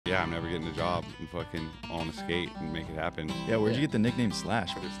yeah, I'm never getting a job and fucking on a skate and make it happen. Yeah, where'd you get the nickname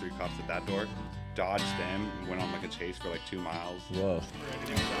Slash? There's 3 cops at that door. Dodged them and went on like a chase for like 2 miles. Whoa.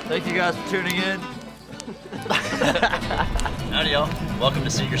 Thank you guys for tuning in. Howdy, y'all. Welcome to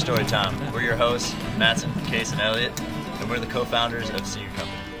Seager Storytime. We're your hosts, Mattson, Case, and Elliott, and we're the co-founders of Seager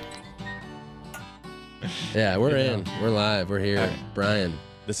Company. Yeah, we're in. We're live. We're here. Right. Brian.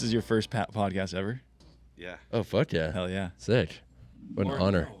 This is your first podcast ever? Yeah. Oh, fuck yeah. Hell yeah. Sick. What an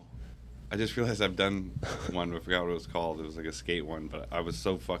honor. I just realized I've done one. I forgot what it was called. It was like a skate one, but I was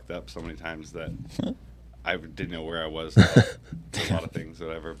so fucked up so many times that I didn't know where I was. A lot of things,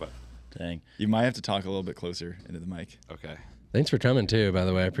 whatever. But dang, you might have to talk a little bit closer into the mic. Okay. Thanks for coming too. By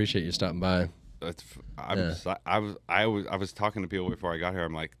the way, I appreciate you stopping by. I was talking to people before I got here.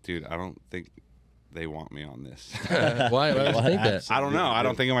 I'm like, dude, I don't think they want me on this. Why would you think that? I don't know. I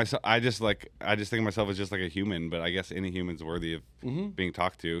don't think of myself. I just think of myself as just like a human. But I guess any human's worthy of being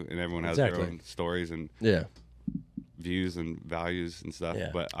talked to, and everyone has their own stories and views and values and stuff. Yeah.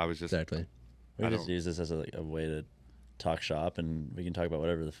 But I was just we just use this as a way to talk shop, and we can talk about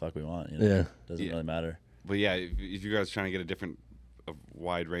whatever the fuck we want. You know? Yeah, doesn't really matter. But yeah, if you guys are trying to get a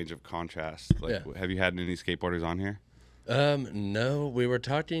wide range of contrast, like have you had any skateboarders on here? No, we were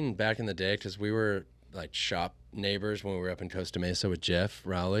talking back in the day because we were like shop neighbors when we were up in Costa Mesa with Jeff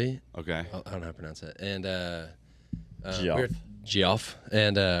Rowley. Okay. I don't know how to pronounce it. And Geoff.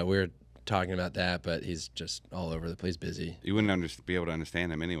 And we were talking about that, but he's just all over the place, busy. You wouldn't be able to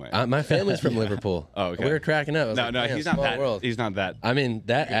understand him anyway. My family's from Liverpool. Oh, okay. We were cracking up. No, he's not that. World. He's not that. I mean,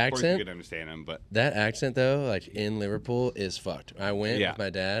 that Of course you accent. could understand him, but That accent though, like in Liverpool, is fucked. I went Yeah. with my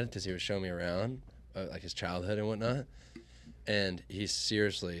dad because he was showing me around, like his childhood and whatnot. And he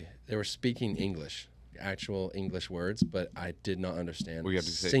seriously, they were speaking English, actual English words, but I did not understand Well, you a have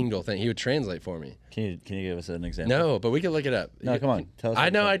to say- single thing. He would translate for me. Can you give us an example? No, but we could look it up. No, come on. Tell us.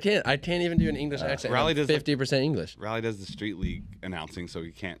 I know I can't. I can't even do an English accent. Riley does, like- 50% English. Riley does the street league announcing, so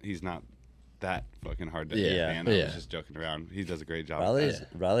he's not that fucking hard to Yeah. understand. I Yeah. was just joking around. He does a great job.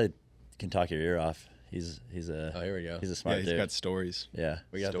 Riley can talk your ear off. He's a Oh, here we go. he's a smart He's dude. got stories. Yeah.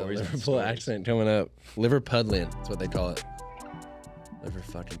 We got Stories the on Liverpool stories. accent coming up. Liverpudlian. That's what they call it. Liver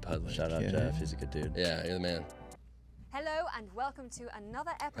fucking Pudlian. Shout out Yeah. Jeff. He's a good dude. Yeah, you're the man. Hello and welcome to another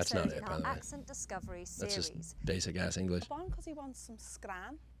That's not episode it, in by our the way. Accent Discovery That's series. just basic ass English. On because he wants some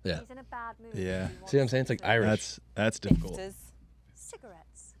scran. Yeah. He's in a bad mood. Yeah. He See what I'm wants saying? It's like some Irish. That's difficult. Bifters.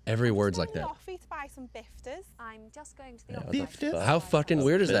 cigarettes. Every word's like Just that. going to the offie to buy some bifters. I'm just going to the Yeah, office. Bifters? How fucking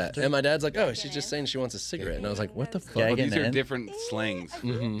weird is that? Bifters. And my dad's like, oh, she's just saying she wants a cigarette. And I was like, what the fuck? Yeah, Well, Gagging these are in. different slangs Are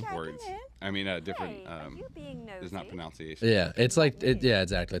you gagging words. in? I mean, different. Hey, are you being nosy? There's not pronunciation. Yeah, it's like, yeah,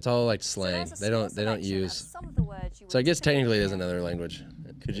 exactly. It's all like So slang. there's a They don't small selection of use. some of the words you So I would guess typically technically it is hear. another language.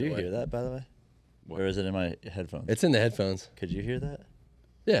 Could you Anyway. hear that, by the way? Or is it in my headphones? It's in the headphones. Could you hear that?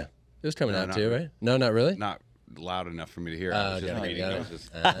 Yeah, it was coming No, out not too, really. right? No, not really. Not loud enough for me to hear. Oh, I was just got it, reading. got I it. was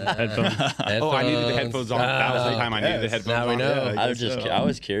just- Headphones. Oh, I needed the headphones on. That was the time I needed the headphones now we on. know. Yeah, I was just, I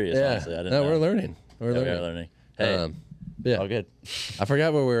was curious, Yeah, honestly. I didn't no, know. we're learning. We're Yeah, we learning. are learning. Hey, Yeah. all good. I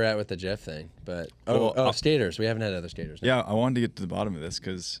forgot where we were at with the Jeff thing, but skaters. We haven't had other skaters. Yeah, I wanted to get to the bottom of this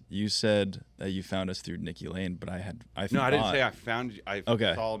because you said that you found us through Nikki Lane, but I No, I didn't thought- say I found you. I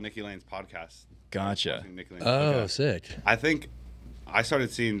Okay. saw Nikki Lane's podcast. Gotcha. Watching Nikki Lane's Oh, podcast. sick. I think I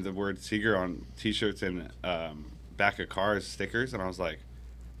started seeing the word Seager on T-shirts and back of cars stickers, and I was like,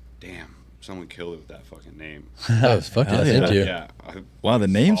 "Damn, someone killed it with that fucking name." Oh, fuck yeah, Hell thank yeah. you. Yeah. Wow, the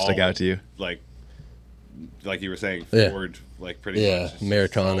name all, stuck out to you. Like you were saying, Yeah. Ford, like pretty Yeah, much. It's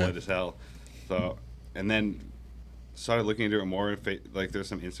Americana. solid as hell. So, and then started looking into it more. And like there's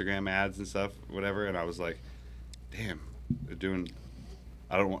some Instagram ads and stuff, whatever. And I was like, "Damn, they're doing."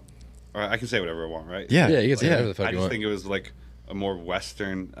 I don't want. Or I can say whatever I want, right? Yeah, Yeah, you can say whatever the fuck I you just want. think it was like a more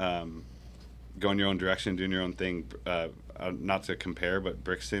Western, going your own direction, doing your own thing. Not to compare, but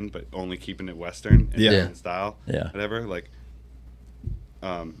Brixton, but only keeping it Western and Yeah. different style. Yeah. Whatever. Like,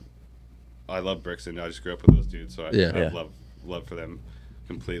 I love Brixton. I just grew up with those dudes, so I Yeah. love for them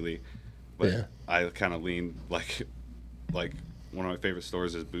completely. But Yeah. I kind of lean like one of my favorite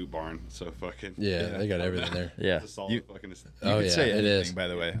stores is Boot Barn. So fucking Yeah, they got everything there. Yeah. It's a solid You- fucking. You Oh, could yeah, say it anything, is. by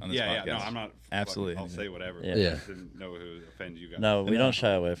the way, on this Yeah, podcast. no, I'm not. Absolutely I'll say anything. whatever. Yeah. I Yeah. just didn't know who to offend you guys. No, we don't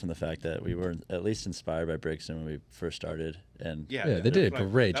shy away from the fact that we were at least inspired by Brixton when we first started. And Yeah, Yeah, they did a that's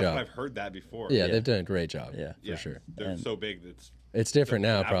what great that's what job. I've heard that before. Yeah, Yeah. they've done a great job. Yeah. for sure. They're And- so big that It's different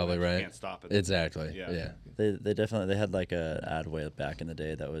now, Avalanche probably, right? Can't stop it. Exactly. Yeah. Yeah. they definitely, they had like a ad way back in the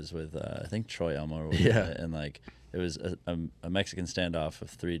day that was with, I think Troy Elmore was Yeah. in it, and like it was a Mexican standoff of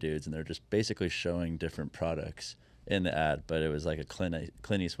 3 dudes, and they're just basically showing different products in the ad, but it was like a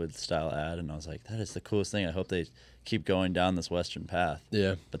Clint Eastwood style ad, and I was like, that is the coolest thing. I hope they keep going down this Western path.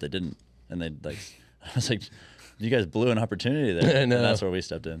 Yeah. But they didn't, and they like, I was like, you guys blew an opportunity there. I know. And that's where we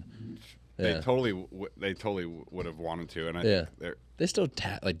stepped in. They Yeah. totally would have wanted to, and I Yeah. think They still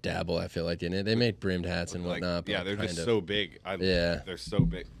like dabble, I feel like, in it. They make brimmed hats and like, whatnot. But yeah, they're kind just of- so big. Yeah. They're so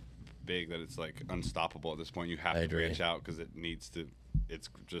big that it's like unstoppable at this point. You have I to agree. branch out because it needs to. It's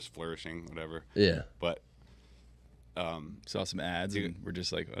just flourishing, whatever. Yeah. But Saw some ads Dude. and we're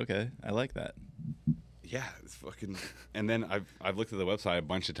just like, okay, I like that. yeah, it's fucking. And then I've looked at the website a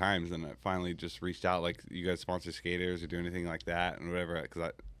bunch of times, and I finally just reached out. Like, you guys sponsor skaters or do anything like that, and whatever.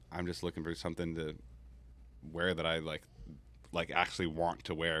 Because I'm just looking for something to wear that I like actually want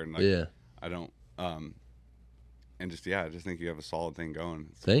to wear, and like, Yeah. I don't. And just I just think you have a solid thing going.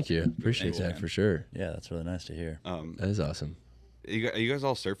 Thank you. Appreciate Thanks, that man. for sure. Yeah, that's really nice to hear. That is awesome. Are you guys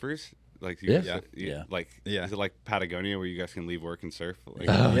all surfers? Like, you Yeah. guys, Yeah. Like, Yeah. is it like Patagonia where you guys can leave work and surf? Like,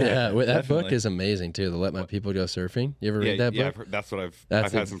 Oh yeah, Wait, that book definitely. is amazing too. To Let My People Go Surfing. You ever read that yeah, book? that's what I've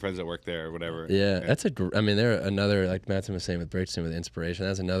That's had a- some friends that work there or whatever. Yeah, that's I mean, they're another, like Mattson was saying with Bridgestone with inspiration.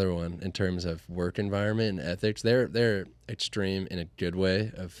 That's another one in terms of work environment and ethics. They're extreme in a good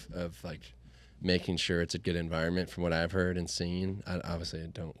way of like making sure it's a good environment from what I've heard and seen. I obviously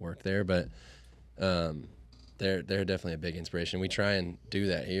don't work there, but they're definitely a big inspiration. We try and do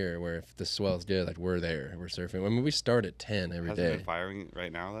that here, where if the swell's good, like we're there, we're surfing. I mean, we start at 10 every Has day. it been firing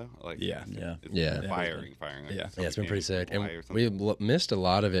right now though? Like, Yeah. Yeah. it's Yeah. been firing. Like, Yeah. Yeah, it's been pretty sick. And Hawaii or we something. missed a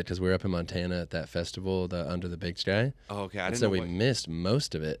lot of it because we were up in Montana at that festival, the Under the Big Sky. Oh, okay. I And didn't so know we what- missed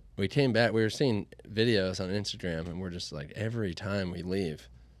most of it. We came back. We were seeing videos on Instagram, and we're just like, every time we leave,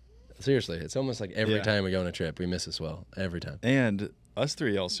 seriously, it's almost like every Yeah. time we go on a trip, we miss a swell every time. And us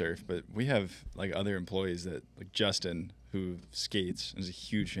three all surf, but we have like other employees that like Justin, who skates, is a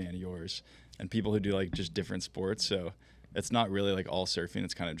huge fan of yours, and people who do like just different sports. So it's not really like all surfing.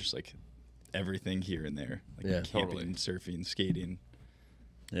 It's kind of just like everything here and there. Like Yeah. camping, Totally. surfing, skating,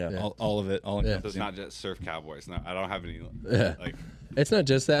 Yeah. Yeah. all of it. All Yeah. So it's not just surf cowboys. No, I don't have any. Yeah. Like, It's not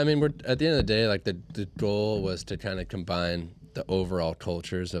just that. I mean, we're at the end of the day, like the goal was to kind of combine the overall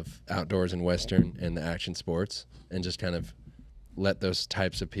cultures of outdoors and Western and the action sports, and just kind of let those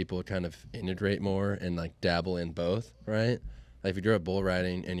types of people kind of integrate more and like dabble in both, right? Like if you grew up bull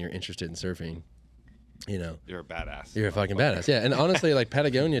riding and you're interested in surfing, you know, you're a badass. you're a fucking badass. Yeah, and honestly, like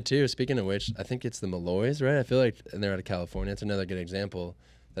Patagonia too. Speaking of which, I think it's the Malloys, right? I feel like, and they're out of California. It's another good example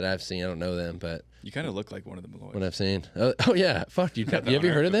that I've seen. I don't know them, but You kind of look like one of the Malloys. what I've seen. Oh yeah, fuck. You have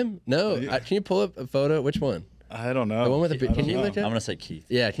you heard of them? No. Can you pull up a photo? Which one? I don't know. The one with the I beard. don't Can you know. look I'm up? gonna say Keith.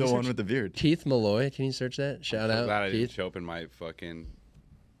 Yeah, can The you one search with the beard. Keith Malloy? Can you search that? Shout I'm out, glad I didn't Keith. show up in my fucking.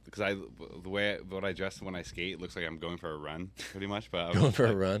 Because what I dress when I skate looks like I'm going for a run, pretty much. But I was Going for a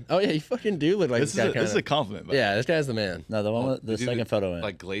like, run. Oh yeah, you fucking do look like This this guy. is a compliment. But Yeah, this guy's the man. No, the one with the dude, second photo in.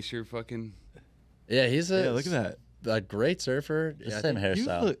 like glacier fucking. Yeah, he's a yeah, look at that. a great surfer. the Yeah, I same think-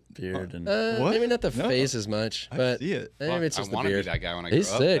 hairstyle, look- beard, and What? Maybe not the No. face as much, I but see it. maybe Fuck, it's I just the want to be beard. that guy when I He's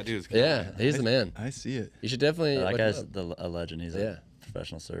grow up. sick. That dude's killing Yeah, it. he's the man. I see it. You should definitely. that look guy's him up. a legend. He's Yeah. a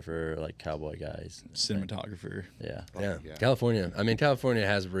professional surfer, like cowboy guys. Cinematographer. Yeah. Yeah. Yeah. California. I mean, California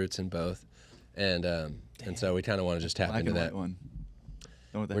has roots in both, and so we kind of want to just tap Black into and that. white one.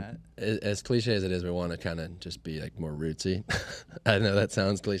 The one with the We're- hat. As cliche as it is, we want to kind of just be like more rootsy. I know that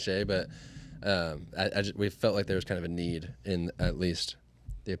sounds cliche, but we felt like there was kind of a need in at least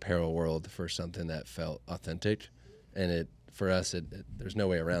the apparel world for something that felt authentic, and for us, there's no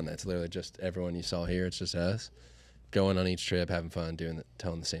way around that. It's literally just everyone you saw here. It's just us going on each trip, having fun,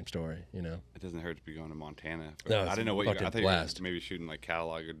 telling the same story. You know. It doesn't hurt to be going to Montana. No, I it's didn't know what you. I fucking thought you were blast. maybe shooting like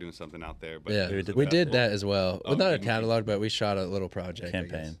catalog or doing something out there. But Yeah, we did we that. did that as well. Oh, Well, not a you- catalog, but we shot a little project. I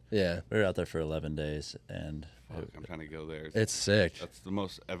guess. Campaign. Yeah, We were out there for 11 days, and Fuck, I'm trying to go there. it's sick. That's the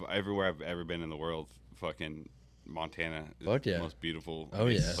most everywhere I've ever been in the world. Fucking Montana is Fuck yeah. the most beautiful Oh,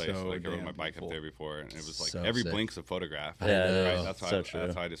 yeah. place. So like I rode damn my bike up beautiful. there before, and it was like So every sick. blink's a photograph. I Yeah, know. Right? That's how so I, true.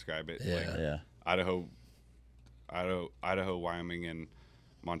 that's how I describe it. Yeah. Like, yeah, Idaho, Wyoming, and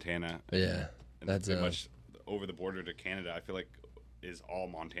Montana. Yeah, and that's pretty much over the border to Canada. I feel like is all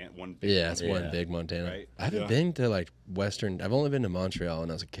Montana. One big Yeah, it's Montana. one big Montana. Right? I haven't Yeah. been to like Western. I've only been to Montreal when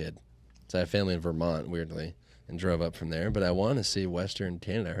I was a kid. So I have family in Vermont, weirdly, and drove up from there. But I want to see Western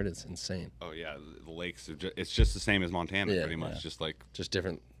Canada. I heard it's insane. Oh yeah, the lakes are it's just the same as Montana, Yeah. pretty much. Yeah. Just like Just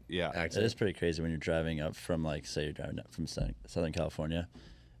different yeah, it accents. is pretty crazy when you're driving up from like, say you're driving up from Southern California.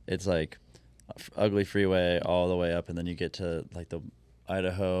 It's like ugly freeway all the way up, and then you get to like the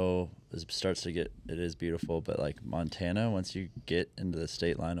Idaho. It is beautiful, but like Montana, once you get into the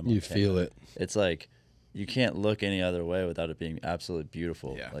state line of Montana, You feel it. It's like you can't look any other way without it being absolutely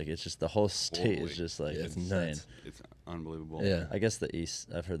beautiful. Yeah. Like it's just the whole state Totally. is just like Yeah, it's insane. nuts. It's unbelievable. Yeah. I guess the east.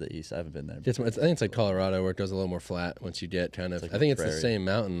 I've heard the east. I haven't been there. I think it's like Colorado where it goes a little more flat once you get kind of. It's like I think it's prairie. the same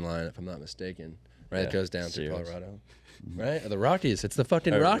mountain line if I'm not mistaken. Right, Yeah, it goes down through Sierras. Colorado. Right, or the Rockies. It's the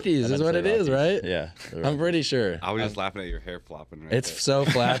fucking Or- Rockies, I is meant what to it say is, Rockies. right? Yeah. the I'm Rockies. pretty sure. I was just laughing at your hair flopping right It's there. so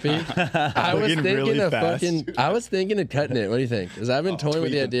flappy. I was Looking thinking really of fast. fucking. I was thinking of cutting it. What do you think? Because I've been toying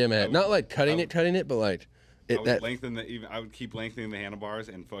with the tweaking. idea in my head. Not like cutting I it, but like I it. would That lengthen I would keep lengthening the handlebars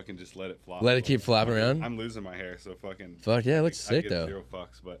and fucking just let it flop. let it keep flopping around. I'm losing my hair, so fucking. Fuck yeah, it looks I sick give though. 0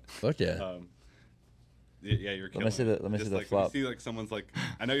 fucks, but Fuck yeah. yeah, you're killing. see the- let me Just see the like, flop. When you see like someone's like,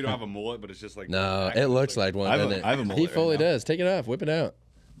 I know you don't have a mullet, but it's just like. No, back, it it's looks like one. I have doesn't a- it? I have a He mullet right fully now. does. Take it off. Whip it out.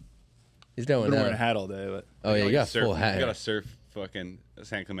 He's going I've been wearing a now. hat all day, but Oh yeah, you got surf, full hat. You got hair. a surf fucking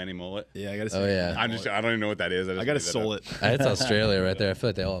San Clemente mullet. yeah, I gotta. Oh, yeah. I don't even know what that is. I gotta made that soul up. it. It's Australia right there. I feel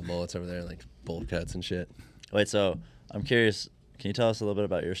like they all have mullets over there, like bowl cuts and shit. Wait, so I'm curious. Can you tell us a little bit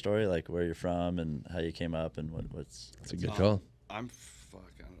about your story, like where you're from and how you came up and what's? It's a good call. I'm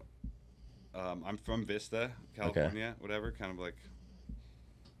I'm from Vista, California, whatever. Kind of like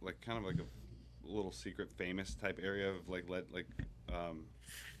a little secret famous type area of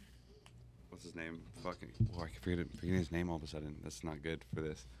what's his name? Fucking, I forget his name all of a sudden. That's not good for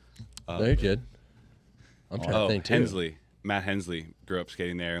this. No, you're good. I'm trying to think too. Hensley. Matt Hensley grew up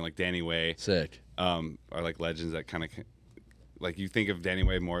skating there, and like Danny Way Sick. are like legends that kind of like you think of Danny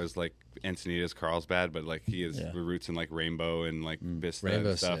Way more as like Encinitas, Carlsbad, but like he has roots in like Rainbow and like Vista and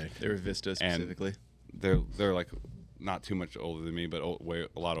Rainbow's stuff. sick. They were Vista specifically. They're like not too much older than me, but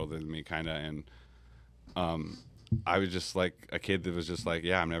a lot older than me, kind of. And I was just like a kid that was just like,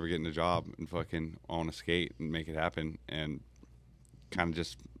 yeah, I'm never getting a job and fucking I want to skate and make it happen, and kind of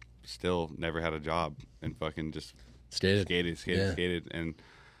just still never had a job and fucking just Skated. skated, and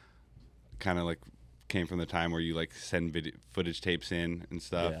kind of like came from the time where you like send footage tapes in and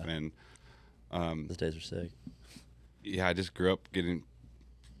stuff, Yeah. and Those days were sick. yeah, I just grew up getting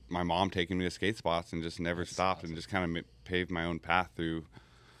my mom taking me to skate spots and just never stopped and just kind of paved my own path through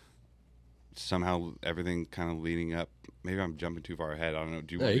somehow everything kind of leading up. Maybe I'm jumping too far ahead. I don't know.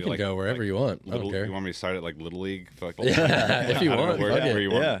 Do you No, want you me to, can like, go wherever you want. I don't care. You want me to start at like Little League? Fuck. Yeah, if you I don't know want, where, fuck it. where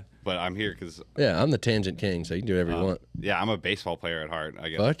you want. Yeah. But I'm here because Yeah, I'm the tangent king, so you can do whatever you want. yeah, I'm a baseball player at heart. I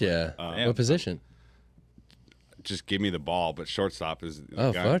guess. Fuck yeah. Damn. What position? Just give me the ball, but shortstop is. the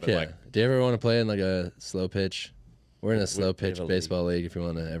Oh, gun, fuck but, yeah. like, Do you ever want to play in like a slow pitch? We're in a slow we pitch have a baseball league if you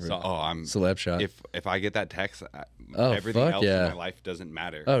want to ever. I'm Celeb shot. If I get that text, Oh, everything fuck else yeah. in my life doesn't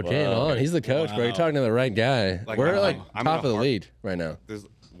matter. Oh, game Wow. on. He's the coach, bro. You're Wow. talking to the right guy. Like, We're I'm top gonna of the heart- lead right now. There's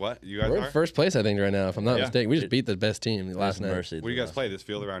what you guys We're are? in first place, I think, right now, if I'm not Yeah. mistaken. We just beat the best team last night. Mercy. What do you guys play? This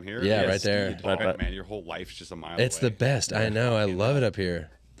field around here? Yeah, Yeah, right there. speed. Oh, Right, man, your whole life's just a mile It's away. the best. I know. I love it up here.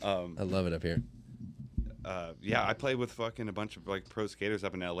 I Um, love it up here. yeah, I play with fucking a bunch of like pro skaters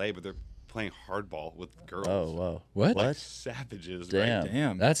up in LA, but they're playing hardball with girls. Oh wow. What? Like savages. Damn. Right?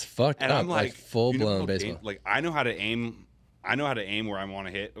 Damn. That's fucked And up. I'm like full you know blown how baseball. like I know how to aim. I know how to aim where I want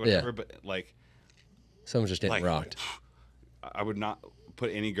to hit, or whatever. Yeah. But like, Someone's just getting like rocked. I would not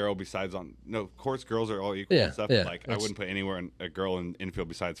put any girl besides on. No, of course, girls are all equal Yeah, and stuff. yeah, But like, I that's- wouldn't put anywhere a girl in infield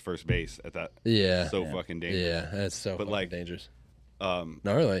besides first base at that. Yeah. So fucking dangerous. Yeah, that's so But, fucking like, dangerous. Um,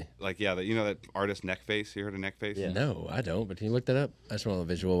 Gnarly. like yeah, you know that artist Neckface. You heard of Neckface? Yeah. No, I don't. But can you look that up? I just want a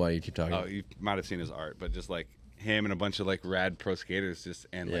visual while you keep talking. Oh, you might have seen his art, but just like him and a bunch of like rad pro skaters, just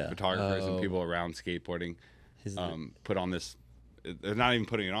and like Yeah. photographers Oh. and people around skateboarding, He's the- put on this. They're not even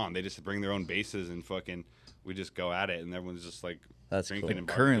putting it on. They just bring their own bases and fucking. We just go at it, and everyone's just like That's drinking cool. and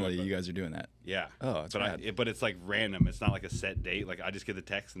Currently, barbecuing, you guys are doing that. yeah. Oh, it's but rad. but it's like random. It's not like a set date. Like I just get the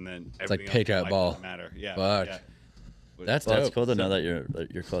text, and then like everything pick else in out life ball. doesn't matter. Yeah. Fuck. Yeah. But- That's Well, dope. it's cool to know that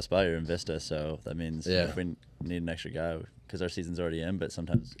you're close by. You're in Vista, so that means Yeah. if we need an extra guy, because our season's already in, but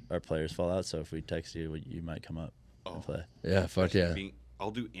sometimes our players fall out. So if we text you, you might come up and play. Yeah, fuck yeah.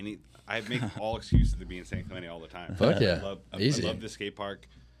 I'll do any. I make all excuses to be in San Clemente all the time. Fuck yeah. Easy. Easy. I love the skate park.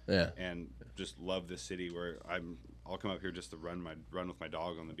 Yeah. And just love this city where I'll come up here just to run with my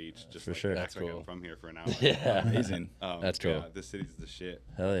dog on the beach. Just For like, sure. act That's like cool. I'm from here for an hour. Yeah. Amazing. That's cool. Yeah, this city's the shit.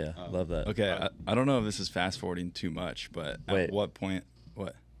 Hell yeah, love that. Okay, I don't know if this is fast forwarding too much, but Wait. at what point?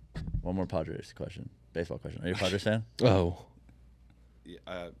 What? One more Padres question, baseball question. Are you a Padres fan? Oh,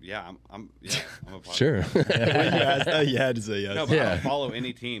 Yeah, I'm a Padres sure. You had to say yes. No, but I Yeah. don't follow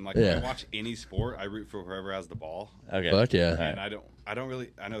any team. Like Yeah. when I watch any sport, I root for whoever has the ball. Okay. Fuck yeah. And I don't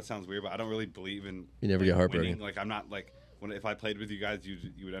really. I know it sounds weird, but I don't really believe in. You never like, get heartbroken. winning. Like I'm not like if I played with you guys,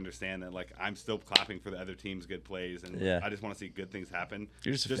 you would understand that like I'm still clapping for the other team's good plays, and Yeah. I just want to see good things happen.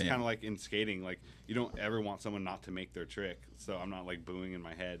 You're just a fan. kind of like in skating, like you don't ever want someone not to make their trick, so I'm not like booing in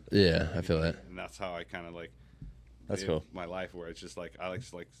my head. Yeah, I feel that. And that's how I kind of like That's live cool. my life, where it's just like I like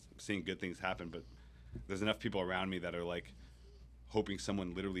seeing good things happen, but there's enough people around me that are like hoping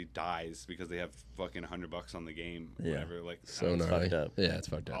someone literally dies because they have fucking $100 on the game, or Yeah. whatever. Like So I was- gnarly. fucked up. Yeah, it's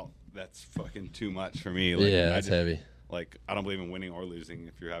fucked up. that's fucking too much for me. Like, Yeah, I that's just- heavy. Like I don't believe in winning or losing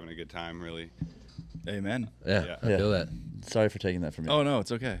if you're having a good time, really. Amen. Yeah, Yeah. I feel that. Sorry for taking that from you. Oh no,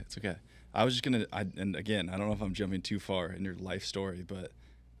 it's okay. It's okay. I was just gonna. And again, I don't know if I'm jumping too far in your life story, but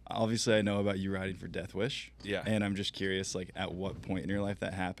obviously I know about you riding for Deathwish. Yeah. And I'm just curious, like, at what point in your life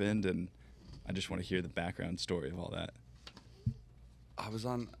that happened, and I just want to hear the background story of all that. I was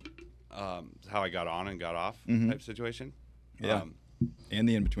on how I got on and got off Mhm. type situation. Yeah. And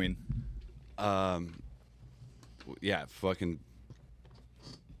the in between. Yeah, fucking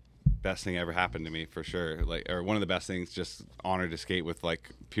best thing ever happened to me for sure. Like, or one of the best things, just honored to skate with like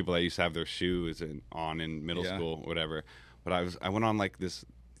people that used to have their shoes on in middle Yeah. school, whatever. But I went on like this.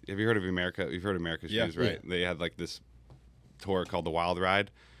 Have you heard of America? You've heard of America's Yeah. Shoes, right? Yeah. They had like this tour called the Wild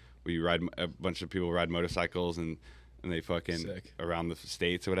Ride, where you ride a bunch of people ride motorcycles and they fucking Sick. around the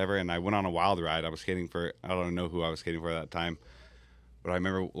states or whatever. And I went on a wild ride. I was skating for, I don't know who I was skating for at that time, but I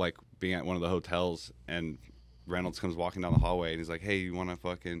remember like being at one of the hotels and Reynolds comes walking down the hallway and he's like, "Hey, you want to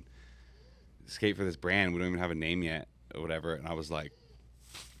fucking skate for this brand? We don't even have a name yet or whatever." And I was like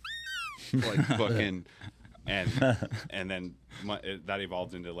fucking, and then that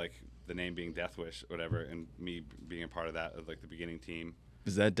evolved into like the name being Deathwish or whatever, and me being a part of that, of like the beginning team.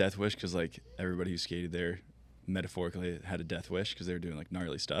 Is that Deathwish because like everybody who skated there metaphorically had a death wish because they were doing like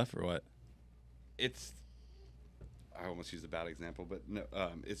gnarly stuff, or what? It's, I almost used a bad example, but no,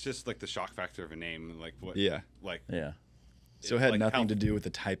 it's just like the shock factor of a name, like what, Yeah. like Yeah. So it had like nothing how- to do with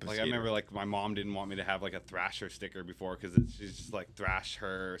the type of like I skater. remember like my mom didn't want me to have like a Thrasher sticker before because she's just like thrash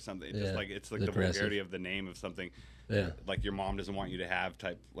her or something. It's just Yeah, like it's like the aggressive. vulgarity of the name of something. Yeah. Like your mom doesn't want you to have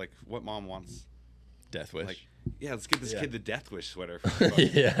type, like what mom wants? Deathwish. Like, yeah, let's get this Yeah. kid the Deathwish sweater for fucking-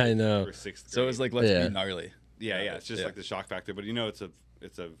 Yeah, I know. for sixth grade. So it was like, let's Yeah. be gnarly. yeah, it's just Yeah. like the shock factor. But you know, it's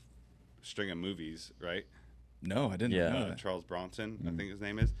a string of movies, right? No, I didn't Yeah. know that. Charles Bronson, I think his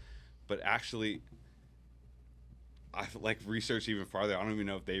name is. But actually, I like researched even farther. I don't even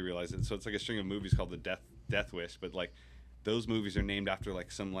know if they realize it. So it's like a string of movies called the Death Wish. But like, those movies are named after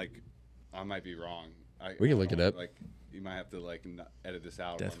like some like, I might be wrong. We can I look don't it know, up. Like, you might have to like edit this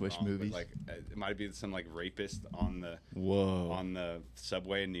out. if I'm Deathwish wrong, but, movies? like, it might be some like rapist on the Whoa.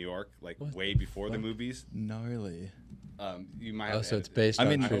 subway in New York, like What way the before the fuck? movies. Gnarly. You might. Have Oh, to so it's edit it. based I on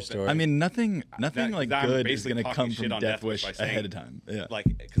mean, a true story. I mean, nothing That- like I'm good is basically gonna talking come from shit on Deathwish by saying, ahead of time. Yeah. Like,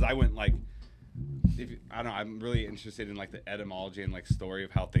 because I went like, I don't know. I'm really interested in like the etymology and like story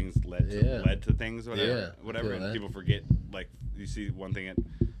of how things led to things, whatever, Yeah, I feel And that. people forget, like, you see one thing at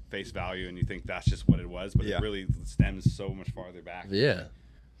face value and you think that's just what it was, but Yeah. it really stems so much farther back. Yeah.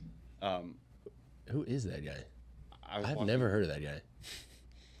 Um, Who is that guy? I've I've never heard of that guy.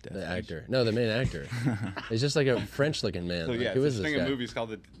 The Deathwish. actor. No, the main actor. He's just like a French-looking man. So Like, yeah, who it's is a this string guy? of movies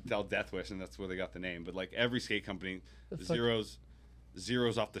called Deathwish, and that's where they got the name. But like every skate company, The fuck?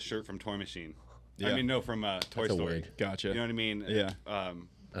 zeros off the shirt from Toy Machine. Yeah. I mean, no, from Toy That's a Story. wig. Gotcha. You know what I mean? Yeah.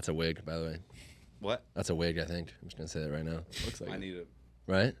 That's a wig, by the way. What? That's a wig, I think. I'm just gonna say that right now. Looks like I it. need a.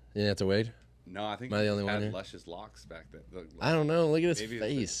 Right? Yeah, it's a wig. No, I think Am I the he only one had here? Lesch's locks back then. I don't know. Look at his Maybe it's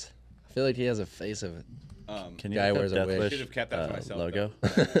face. I feel like he has a face of it. Can you Guy look wears up a wig. Deathwish, Should have kept that to myself, logo?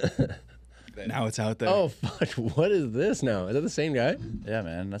 Now it's out there. Oh fuck! What is this now? Is that the same guy? Yeah,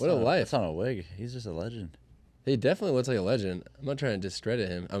 man. That's What a not, life. That's not a wig. He's just a legend. He definitely looks like a legend. I'm not trying to discredit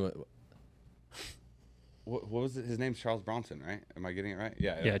him. What was it? His name's Charles Bronson, right? Am I getting it right?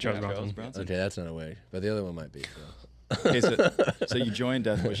 Yeah. Yeah, Charles Bronson. Okay, that's not a wig, but the other one might be. So. Okay, so you joined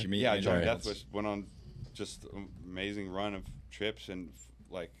Deathwish. You meet Yeah, I Andrew joined Reynolds. Deathwish. Went on just an amazing run of trips, and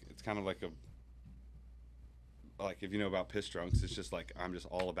like it's kind of like if you know about piss drunks, it's just like I'm just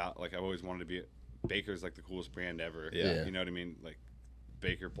all about, like, I've always wanted to be. Baker's like the coolest brand ever. Yeah. You know what I mean? Like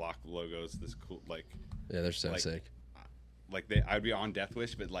Baker block logos, this cool, like Yeah, they're so Like- sick. I'd be on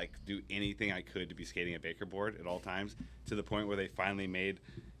Deathwish, but like do anything I could to be skating a Baker board at all times, to the point where they finally made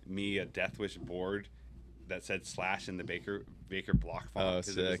me a Deathwish board that said Slash in the Baker block font. Oh, 'cause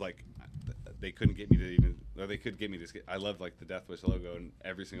it was sick. like they couldn't get me to even, or they could get me to skate. I loved like the Deathwish logo and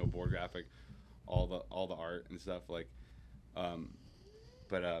every single board graphic, all the art and stuff, like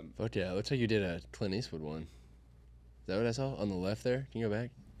Fuck yeah! It looks like you did a Clint Eastwood one. Is that what I saw on the left there? Can you go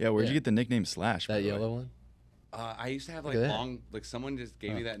back? Yeah, where'd Yeah. you get the nickname Slash? by That the way? yellow one. I used to have Look like at that. long, like someone just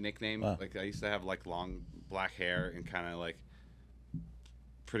gave me that nickname. Wow. Like I used to have like long black hair and kind of like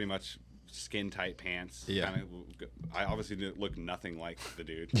pretty much skin tight pants. Yeah. I obviously didn't look nothing like the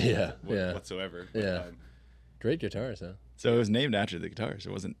dude. Yeah, yeah. Whatsoever. Yeah. Great guitars, huh? So it was named after the guitars.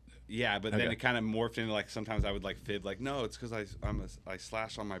 It wasn't. Yeah, but then Okay. it kind of morphed into like sometimes I would like fib like no, it's because I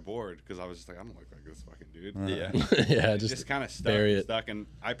slash on my board because I was just like I don't look like this fucking dude. Yeah. Yeah, It just just kind of bury it. stuck, and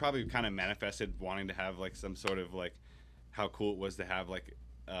I probably kind of manifested wanting to have like some sort of like how cool it was to have like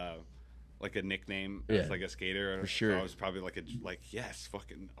a nickname Yeah. as like a skater. For sure. So I was probably like yes,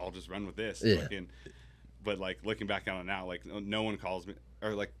 fucking, I'll just run with this. Yeah. Fucking, but like looking back on it now, like no one calls me,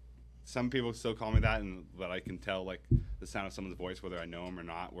 or like some people still call me that, but I can tell like the sound of someone's voice whether I know them or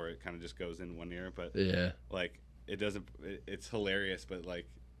not, where it kind of just goes in one ear. But yeah. like it doesn't. It's hilarious, but like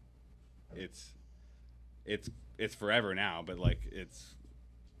it's forever now. But like it's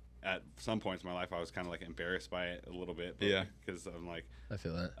at some points in my life I was kind of like embarrassed by it a little bit. But, Yeah. because I'm like, I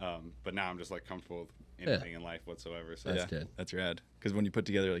feel that. but now I'm just like comfortable with anything in life whatsoever. So That's good. That's rad. Because when you put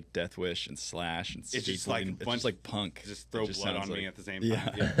together like Deathwish and Slash and It's just like a skateboarding, it's bunch- just like punk. just It throw just blood sounds on me like- at the same Yeah.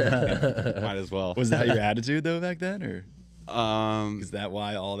 time. Yeah. Might as well. Was that your attitude though back then, or Um, is that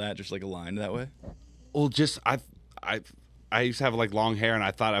why all that just like aligned that way? well, just I used to have like long hair, and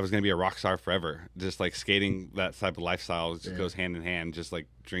I thought I was gonna be a rock star forever. Just like skating, that type of lifestyle just goes hand in hand. Just like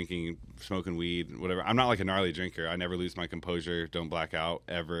drinking, smoking weed, whatever. I'm not like a gnarly drinker. I never lose my composure, don't black out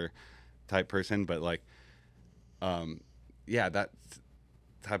ever, type person. But like, yeah, that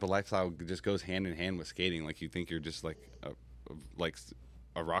type of lifestyle just goes hand in hand with skating. Like you think you're just like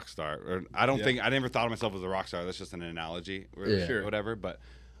a rock star, or I don't Yeah. think I never thought of myself as a rock star. That's just an analogy, or Yeah. Sure. whatever. But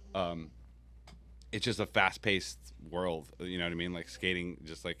it's just a fast-paced world. You know what I mean? Like skating,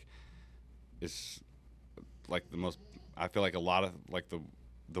 just like is like the most. I feel like a lot of like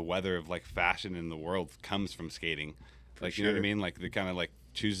the weather of like fashion in the world comes from skating. Like you know what I sure. mean? Like they kind of like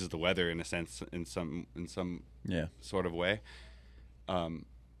chooses the weather in a sense, in some Yeah. sort of way.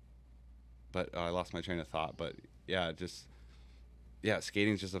 But I lost my train of thought. But yeah,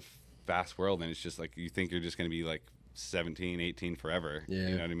 skating's just a fast world, and it's just like you think you're just gonna be like 17, 18 forever. Yeah.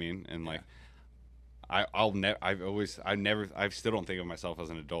 You know what I mean? And like I still don't think of myself as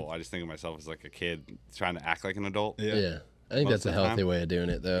an adult. I just think of myself as like a kid trying to act like an adult. Yeah. I think Most that's a of the healthy time. way of doing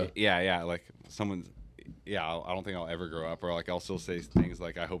it, though. Yeah, like someone's. Yeah, I don't think I'll ever grow up, or like I'll still say things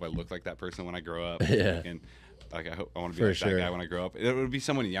like, "I hope I look like that person when I grow up." Yeah. And like I hope I want to be For like sure. that guy when I grow up. It would be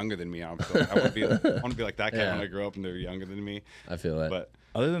someone younger than me. I want to be like that guy Yeah. when I grow up, and they're younger than me. I feel that. But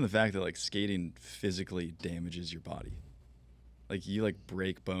Other than the fact that like skating physically damages your body, like you like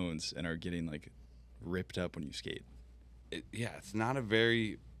break bones and are getting like ripped up when you skate. it's not a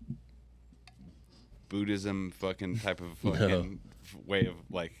very Buddhism fucking type of fucking way of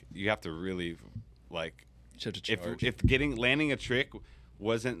like. You have to really like. You have to charge. If landing a trick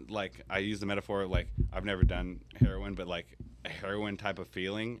wasn't like, I use the metaphor like I've never done heroin, but like a heroin type of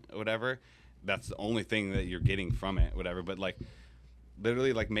feeling, whatever, that's the only thing that you're getting from it, whatever. But like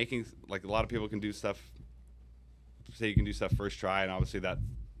literally like making, like a lot of people can do stuff, say you can do stuff first try, and obviously that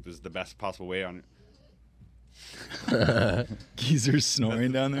is the best possible way on. Geezer's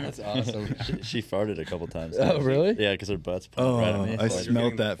snoring down there. That's awesome. She farted a couple times. Oh, really? Yeah, because her butt's pointing right at me. I so I- smelled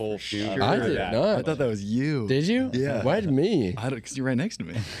getting the that full for future sure. I of did that. not. I thought that was you. Did you? Yeah. Why did me? I don't, because you're right next to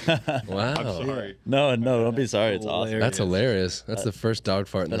me. Wow. I'm sorry. No, don't be sorry. It's awesome. Hilarious. That's hilarious. That's the first dog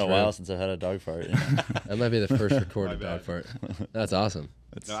fart in It's this been a while room. since I've had a dog fart. That might be the first recorded My dog bad. fart. That's awesome.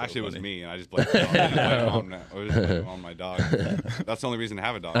 That's No, so actually, it was funny. me, and I just blamed it on, I just blamed it on my dog. That's the only reason to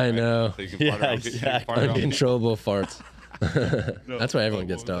have a dog. I right? know. So you can Yeah, fart around- exactly. fart around- Uncontrollable farts. No, That's why everyone what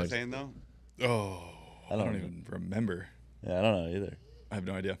gets was I dogs. saying, though? Oh, I don't don't even remember. Yeah, I don't know either. I have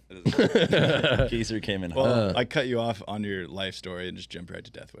no idea. Geezer came in Well, hot. I cut you off on your life story and just jumped right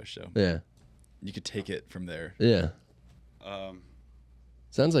to Deathwish, so Yeah. you could take it from there. Yeah. Um,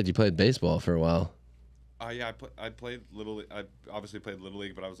 Sounds like you played baseball for a while. yeah, I played Little League. I obviously played Little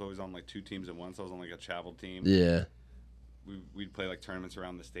League, but I was always on like two teams at once. I was on like a travel team. Yeah. We'd play like tournaments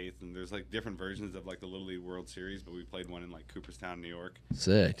around the states, and there's like different versions of like the Little League World Series, but we played one in like Cooperstown, New York.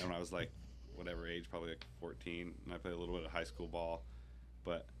 Sick. And when I was like whatever age, probably like 14, and I played a little bit of high school ball.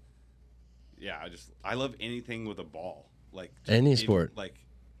 But yeah, I love anything with a ball. Like just Any sport. like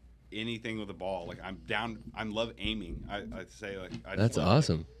anything with a ball. Like I love aiming. I'd say like I just That's love,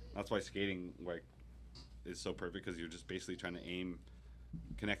 awesome. Like, that's why skating like is so perfect, because you're just basically trying to aim,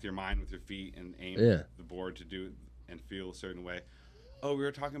 connect your mind with your feet, and aim Yeah. the board to do and feel a certain way. Oh, we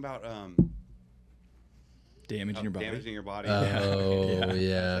were talking about Damaging your body. damaging your body. Oh,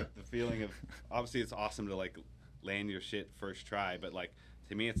 yeah. Like the feeling of, obviously it's awesome to like land your shit first try, but like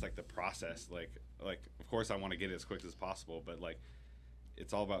to me it's like the process, like like, of course I want to get it as quick as possible, but like,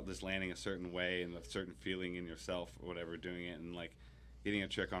 it's all about just landing a certain way and a certain feeling in yourself or whatever doing it, and like getting a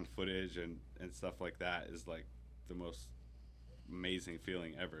trick on footage and stuff like that is like the most amazing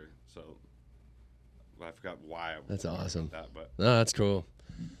feeling ever. So I forgot why. That's awesome. That, but No, that's cool.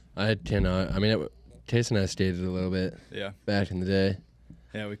 I cannot. I mean, Case and I skated a little bit. Yeah. Back in the day.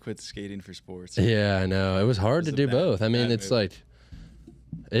 Yeah, we quit skating for sports. Yeah, I know. It was hard It to was do a bad- both. I mean, bad it's move. like,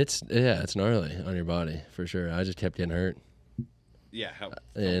 it's gnarly on your body for sure. I just kept getting hurt. yeah, help.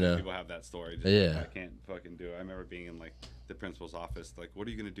 You know. People have that story. Just Yeah. like, I can't fucking do it. I remember being in like the principal's office, like, what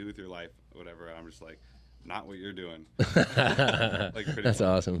are you gonna do with your life, whatever. And I'm just like, not what you're doing. Like, pretty That's much.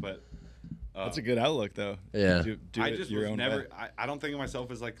 awesome. But That's a good outlook, though. Yeah. Do I it just your was own never. way. I don't think of myself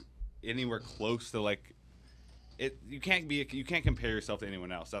as like anywhere close to like it. You can't compare yourself to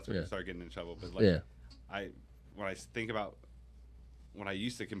anyone else. That's when Yeah. you start getting in trouble. But like, Yeah. when I think about when I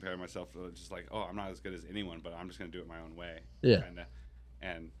used to compare myself to, just like, oh, I'm not as good as anyone, but I'm just gonna do it my own way. Yeah. Kinda.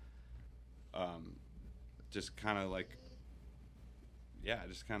 And just kind of like, yeah, I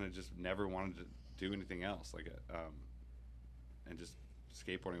just kind of just never wanted to do anything else. Like, and just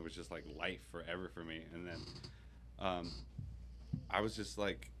skateboarding was just like life forever for me. And then I was just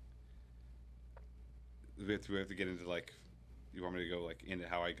like, we have to get into like, you want me to go like into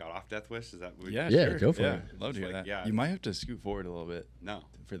how I got off Deathwish? Is that what Yeah, Yeah, sure. go for yeah. it. Love to hear Like, that. yeah. You might have to scoot forward a little bit no,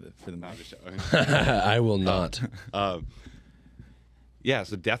 for the not mic. the show. I will not. Yeah,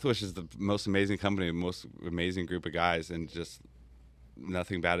 so Deathwish is the most amazing company, most amazing group of guys, and just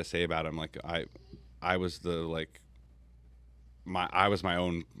nothing bad to say about them. Like I was the like I was my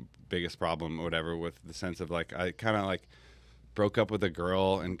own biggest problem or whatever, with the sense of like I kind of like broke up with a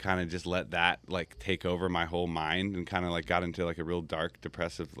girl and kind of just let that like take over my whole mind, and kind of like got into like a real dark,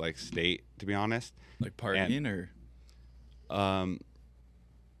 depressive like state, to be honest. Like partying or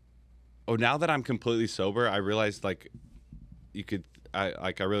Oh, now that I'm completely sober, I realized like you could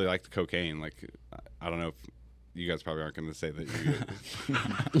I really liked cocaine. Like I don't know if you guys probably aren't going to say that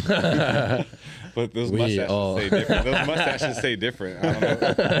you but those We mustaches all- stay different. Those mustaches stay different. I don't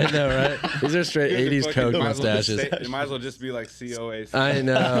know. I know, right? These are straight 80s Coke mustaches. It might as well just be like COA. I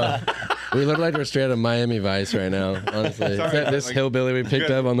know. We look like we're straight out of Miami Vice right now, honestly. Sorry, Except this like, hillbilly we picked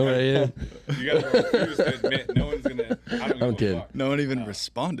up on the way in. You guys refuse to admit. No one's gonna. I don't give I'm a kidding. fuck. no one even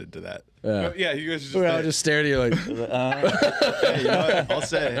responded to that. But yeah, you guys just. We all say- just stared at you like, Hey, you know what? I'll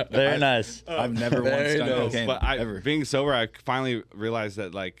say Very nice. I've never once Very done nice. cocaine. But ever. being sober, I finally realized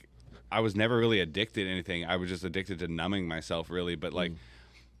that like I was never really addicted to anything. I was just addicted to numbing myself, really. But like,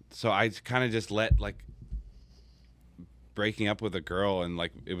 so I kind of just let like breaking up with a girl, and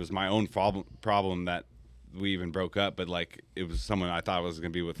like it was my own problem that we even broke up. But like it was someone I thought I was gonna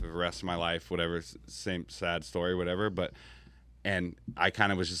be with for the rest of my life, whatever. Same sad story, whatever. But and I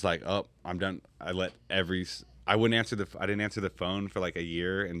kind of was just like, oh, I'm done. I didn't answer the phone for like a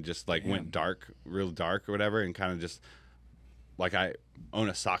year, and just like went dark, real dark or whatever, and kind of just like I own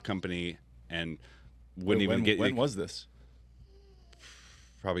a sock company and wouldn't even get. When was this?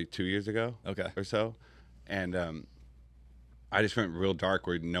 Probably 2 years ago. Okay. Or so, and I just went real dark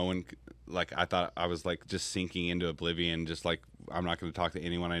where no one, like I thought I was like just sinking into oblivion, just like I'm not going to talk to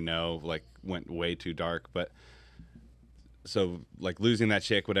anyone I know. Like went way too dark, but so like losing that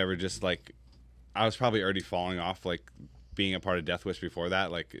chick, whatever, just like I was probably already falling off, like being a part of Deathwish before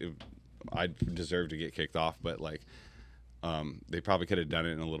that. Like I deserved to get kicked off, but like they probably could have done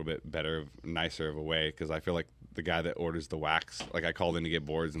it in a little bit better, nicer of a way, because I feel like the guy that orders the wax, like I called in to get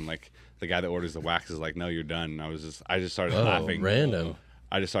boards, and like the guy that orders the wax is like, no, you're done. And I just started laughing. random.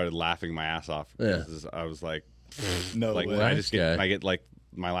 I just started laughing my ass off. Yeah. I was like, No like way. I Wax just get guy. I get like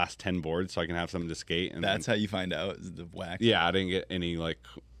my last 10 boards so I can have something to skate. And That's then, how you find out is the wax. yeah, I didn't get any like,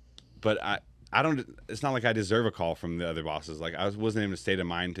 but I don't. It's not like I deserve a call from the other bosses. Like I wasn't in a state of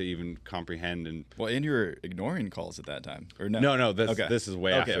mind to even comprehend. And Well, and you were ignoring calls at that time, or no? no, Okay. this is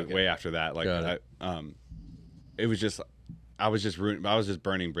way Okay, after okay. way after that. Like Got it was just I was just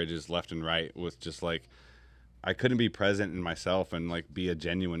burning bridges left and right with just like I couldn't be present in myself and like be a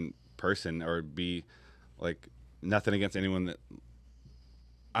genuine person, or be like nothing against anyone that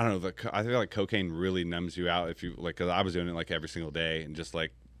I don't know. I feel like cocaine really numbs you out if you like, because I was doing it like every single day, and just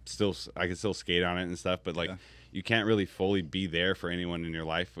like I can still skate on it and stuff, but like Yeah. you can't really fully be there for anyone in your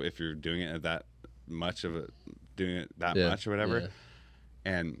life if you're doing it that much of it, doing it that Yeah, much or whatever. yeah.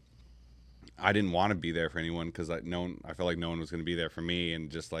 And I didn't want to be there for anyone, because I felt like no one was going to be there for me, and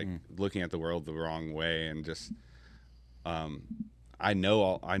just like looking at the world the wrong way, and just I know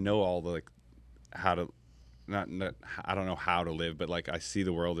all the like how to not I don't know how to live, but like I see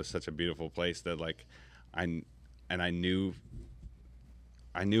the world as such a beautiful place that like I knew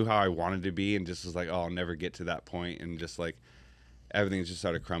I knew how I wanted to be, and just was like, oh, I'll never get to that point, and just like everything just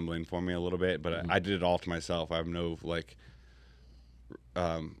started crumbling for me a little bit. But I did it all to myself. I have no like,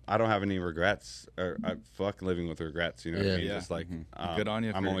 I don't have any regrets, or I fuck living with regrets. You know what I mean? Yeah. Just like, Good on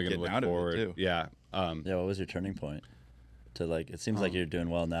you I'm for only gonna getting look out of it, forward. too. Yeah. Yeah, what was your turning point? To like, it seems like you're doing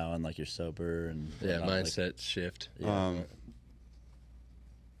well now, and like you're sober and Yeah, whatnot, like- mindset shift.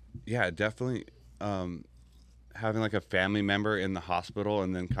 Yeah, definitely. Having like a family member in the hospital,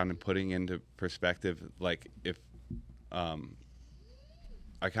 and then kind of putting into perspective, like if I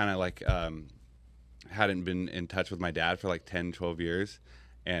kind of like hadn't been in touch with my dad for like 10, 12 years,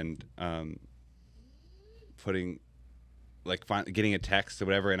 and putting like getting a text or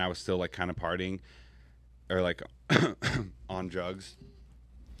whatever, and I was still like kind of partying or like on drugs.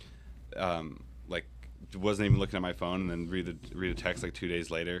 Like wasn't even looking at my phone, and then read a text like 2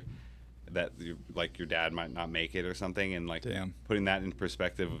 days later that like your dad might not make it or something, and like Damn. putting that in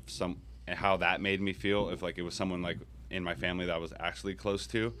perspective of and how that made me feel if like it was someone like in my family that I was actually close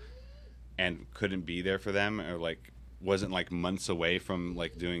to and couldn't be there for them, or like wasn't like months away from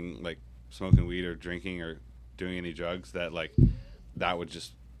like doing like smoking weed or drinking or doing any drugs, that like that'll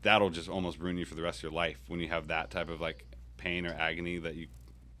just almost ruin you for the rest of your life when you have that type of like pain or agony that you,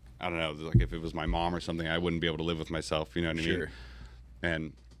 I don't know, like if it was my mom or something, I wouldn't be able to live with myself, you know what I mean? Sure.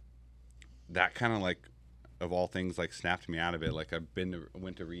 And that kind of like, of all things, like snapped me out of it. Like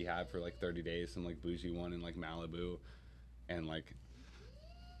went to rehab for like 30 days, some like bougie one in like Malibu, and like,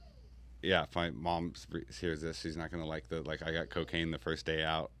 yeah, if my mom hears this, she's not gonna like I got cocaine the first day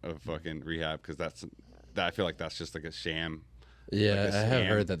out of fucking rehab, because I feel like that's just like a sham. Yeah, like a I have scam.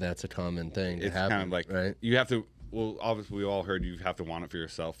 heard that that's a common thing to It's happen. kind of like, right? you have to. Well, obviously we all heard you have to want it for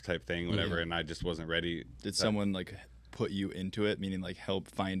yourself type thing, whatever. And I just wasn't ready. Did someone like put you into it, meaning like help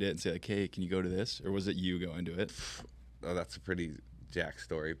find it and say like, hey, can you go to this, or was it you go into it? Oh, that's a pretty jack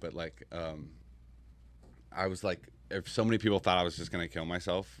story, but like I was like, if so many people thought I was just gonna kill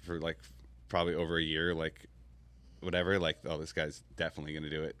myself for like probably over a year, like whatever, like, oh, this guy's definitely gonna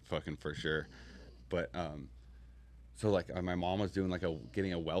do it, fucking for sure. But so like my mom was doing like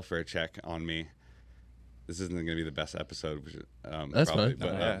getting a welfare check on me. This isn't gonna be the best episode, which, That's probably, fine.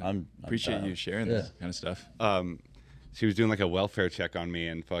 but I'm Appreciate down. you sharing Yeah. this kind of stuff. she was doing like a welfare check on me,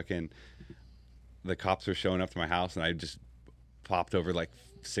 and fucking the cops were showing up to my house, and I just popped over like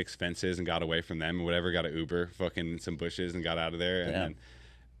 6 fences and got away from them and whatever, got an Uber fucking in some bushes and got out of there. And Damn. then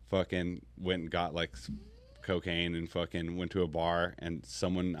fucking went and got like cocaine and fucking went to a bar, and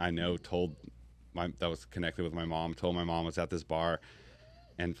someone I know that was connected with my mom told my mom I was at this bar,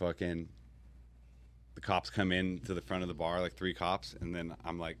 and fucking the cops come in to the front of the bar, like 3 cops, and then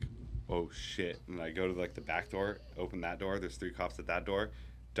I'm like, oh shit, and I go to like the back door, open that door, there's 3 cops at that door,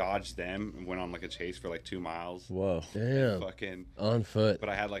 dodged them and went on like a chase for like 2 miles. Whoa. Damn. Fucking On foot. but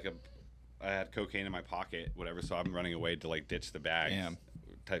I had cocaine in my pocket, whatever, so I'm running away to like ditch the bags. Damn.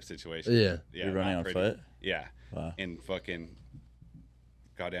 Type situation. Yeah. You're running not on pretty. foot? Yeah. Wow. In fucking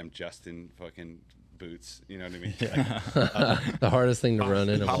goddamn Justin fucking boots, you know what I mean? Like, The hardest thing to run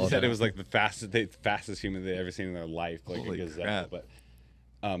in of Pop all said time. it was like the fastest human they'd ever seen in their life, like Holy a gazelle. crap.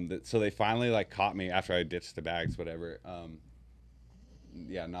 But so they finally like caught me after I ditched the bags, whatever.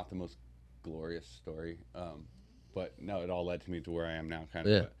 Yeah, not the most glorious story, but no, it all led to me to where I am now, kind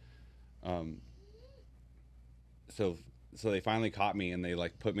of. Yeah. But, so they finally caught me, and they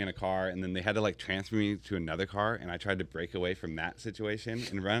like put me in a car, and then they had to like transfer me to another car, and I tried to break away from that situation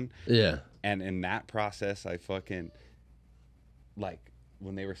and run. Yeah. And in that process, I fucking, like,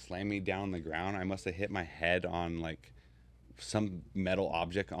 when they were slamming me down on the ground, I must have hit my head on like some metal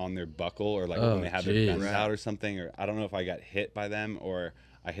object on their buckle, or like Oh, when they had their geez. guns out or something, or I don't know if I got hit by them or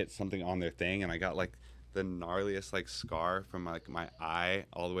I hit something on their thing, and I got like the gnarliest like scar from like my eye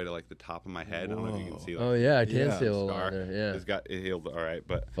all the way to like the top of my head. I don't know if you can see like, Oh yeah, I can Yeah. see a little scar. line there. Yeah. It healed all right,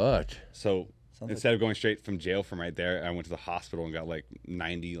 but Fuck. so Sounds instead of going straight from jail from right there, I went to the hospital and got like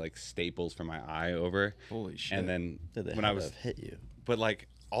 90 like staples from my eye over. Holy shit. And then Did they when have I was, to have hit you? but like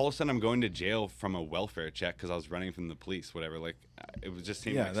all of a sudden I'm going to jail from a welfare check because I was running from the police, whatever. Like it was just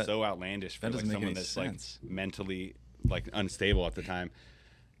seemed Yeah, like that- so outlandish for that like doesn't make someone any that's sense. like mentally like unstable at the time.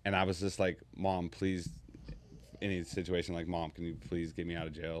 And I was just like, Mom, please, any situation, like, Mom, can you please get me out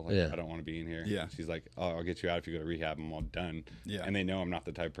of jail? Like, Yeah. I don't want to be in here. Yeah. She's like, oh, I'll get you out if you go to rehab. I'm all done. Yeah. And they know I'm not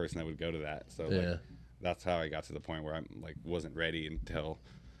the type of person that would go to that. So Yeah. like, that's how I got to the point where I'm like wasn't ready until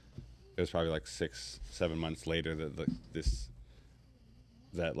it was probably like 6-7 months later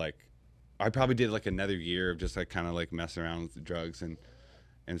that like I probably did like another year of just like kind of like messing around with the drugs and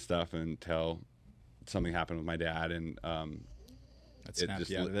stuff until something happened with my dad, and That it snapped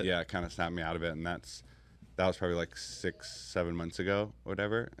just you out of it. yeah, it kind of snapped me out of it, and that's that was probably like 6-7 months ago,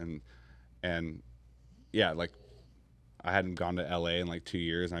 whatever. And yeah, like I hadn't gone to LA in like 2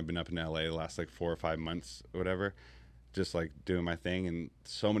 years, and I've been up in LA the last like 4 or 5 months, or whatever, just like doing my thing. And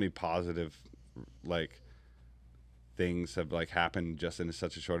so many positive like things have like happened just in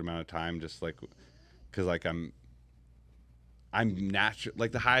such a short amount of time, just like because like I'm natural,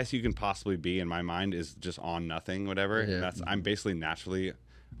 like the highest you can possibly be in my mind is just on nothing, whatever. Yeah. And I'm basically naturally,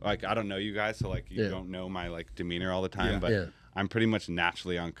 like, I don't know you guys, so like you don't know my like demeanor all the time, but I'm pretty much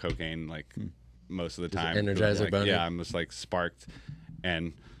naturally on cocaine like most of the time. Energizer like, bunny. yeah, I'm just like sparked,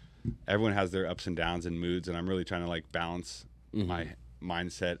 and everyone has their ups and downs and moods, and I'm really trying to like balance my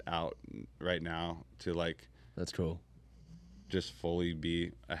mindset out right now to like That's cool. just fully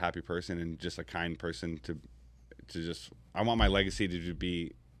be a happy person and just a kind person to just, I want my legacy to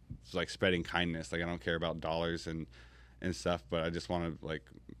be like spreading kindness. Like I don't care about dollars and stuff, but I just want to like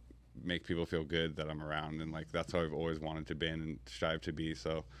make people feel good that I'm around, and like that's how I've always wanted to be and strive to be.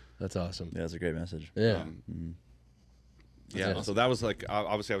 So That's awesome. Yeah, that's a great message. Yeah. Yeah, awesome. so that was like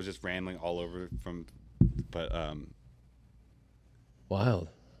obviously I was just rambling all over but Wild.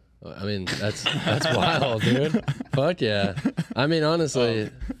 I mean, that's wild, dude. Fuck yeah. I mean, honestly,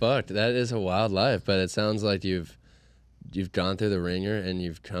 fuck, that is a wild life. But it sounds like you've gone through the ringer and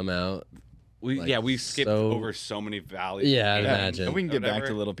you've come out. we skipped over so many valleys. Yeah, I'd Yeah, imagine. and we can get back to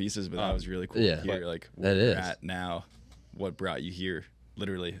Whatever. little pieces, but that was really cool yeah. to hear, like, That where you're is. at now, what brought you here,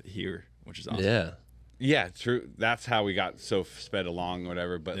 literally here, which is awesome. Yeah. Yeah, true. That's how we got so sped along,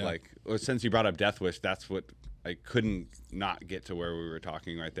 whatever. But Yeah. like, since you brought up Deathwish, that's what I couldn't not get to where we were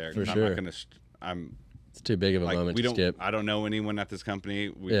talking right there. For I'm sure. not gonna. I'm It's too big of a like moment we to don't. skip. I don't know anyone at this company.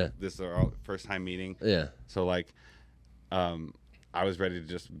 This is our first time meeting. Yeah. So like, I was ready to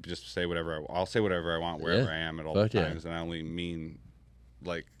just say whatever. I'll say whatever I want wherever Yeah. I am at all Fuck yeah. times, and I only mean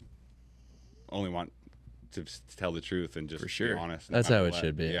like only want to tell the truth and just For sure. be honest. no That's matter how it what.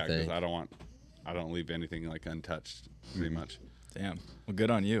 should be, I Yeah, because think. I don't leave anything like untouched, pretty much. Damn. Well, good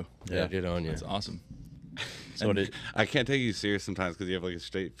on you. Yeah. Good on you. That's awesome. So what did, I can't take you serious sometimes because you have like a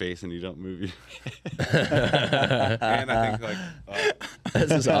straight face and you don't move your. And I think like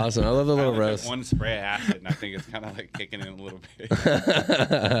This is awesome. I love the little I like roast. one spray of acid, and I think it's kind of like kicking in a little bit.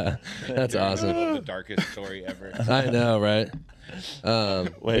 That's awesome. The darkest story ever. I know, right? We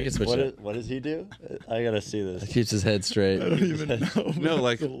wait, can switch it. what does he do? I gotta see He this. keeps his head straight. even know. No,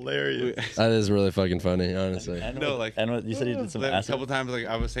 like hilarious. That is really fucking funny, honestly. And No, what- like- and what, you said he did some a acid. couple times, like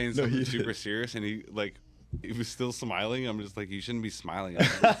I was saying something he super did. serious, and he was still smiling. I'm just like, you shouldn't be smiling.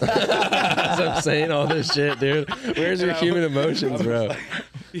 As I'm saying all this shit, dude. Where's your And I human was- emotions, bro?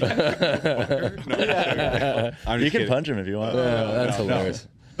 No, I'm You just can kidding. punch him if you want. Yeah, that's no. hilarious.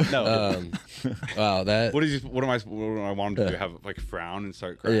 No. Wow, that. What do I want him to do? Have like frown and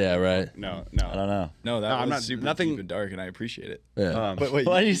start crying? Yeah, right. No. I don't know. No, that No, was I'm not- super nothing- deep and dark, and I appreciate it. Yeah. But wait,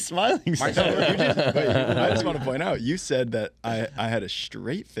 Why are you smiling? so wait, I just want to point out, you said that I had a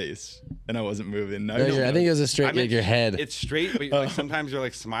straight face and I wasn't moving. Now No, you I think it was a straight I mean, your head. It's straight, but like sometimes you're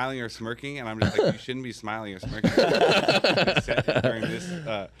like smiling or smirking, and I'm just like, you shouldn't be smiling or smirking during this.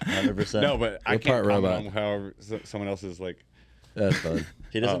 100%. No, but I We're can't part comment robot. on however someone else is like. That's fun.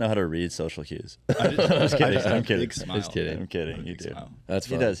 He doesn't know how to read social cues. I'm kidding. I'm kidding. Big smile. Just kidding. I'm kidding. You Big do. smile. That's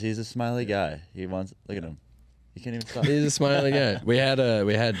He fun. does. He's a smiley guy. He wants. Look at him. He can't even stop. He's a smiling guy. We had.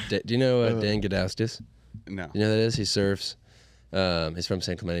 Do you know Dan Gudauskas? No. You know who that is? He surfs. He's from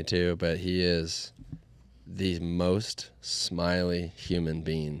San Clemente too, but he is the most smiley human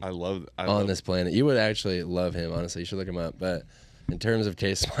being I love on this planet. You would actually love him, honestly. You should look him up. But in terms of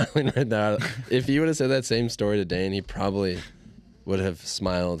Case smiling right now, if you would have said that same story to Dane, he probably would have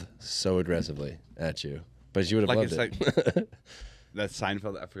smiled so aggressively at you. But you would have like loved it's it. like that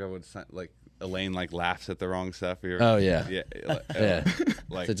Seinfeld. I forgot what like Elaine like laughs at the wrong stuff. Oh, yeah. Yeah. Yeah.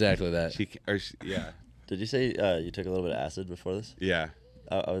 Like It's exactly that. yeah. Did you say you took a little bit of acid before this? Yeah.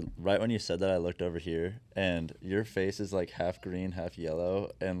 Right when you said that, I looked over here, and your face is like half green, half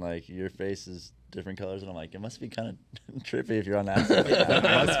yellow, and like your face is different colors, and I'm like, it must be kind of trippy if you're on acid.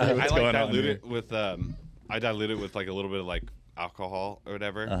 I what's like going on dilute here. it with I dilute it with like a little bit of like alcohol or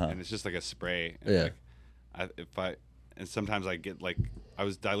whatever, and it's just like a spray. And Yeah. like, and sometimes I get like I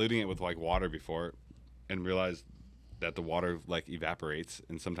was diluting it with like water before, and realized that the water like evaporates,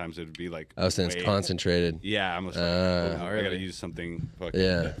 and sometimes it would be like. Oh, since way- concentrated. Yeah, I'm just like, I gotta really? use something fucking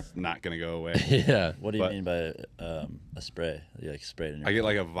Yeah. that's not gonna go away. Yeah. What do you But- mean by a spray? You like spray it in your I get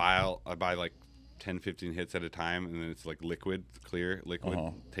like a vial. I buy like 10, 15 hits at a time, and then it's like liquid, clear, liquid,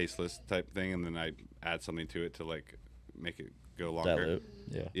 tasteless type thing, and then I add something to it to like make it go longer. dilute?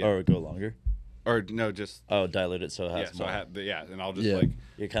 Yeah. Yeah. Or go longer? Or no, just Oh, dilute it so it has yeah. So more. I have yeah, and I'll just Yeah. like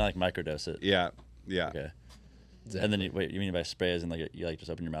You kind of like microdose it. yeah. Okay. Exactly. And then wait, you mean by spray as in like you like just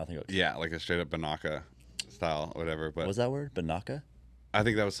open your mouth and go? Yeah, like a straight up Banaka style, whatever. But What was that word? Banaka? I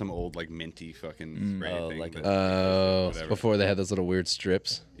think that was some old like minty fucking spray Oh, thing. like that- whatever. Before they had those little weird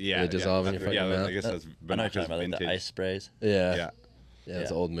strips. Yeah, They dissolve in your fucking yeah, mouth. I guess that's I know what you're Banaka's talking about, like vintage. the ice sprays. Yeah. Yeah. Yeah,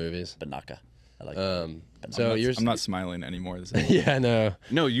 it's Yeah. old movies. Banaka. I like that. So you're I'm not smiling anymore. This is yeah, no.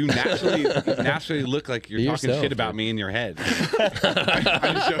 No, you naturally look like you're Be talking yourself, shit about dude. me in your head.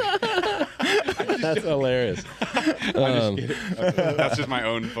 I'm just joking. That's hilarious. That's just my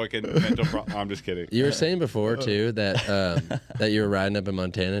own fucking mental problem. I'm just kidding. You were saying before too that that you were riding up in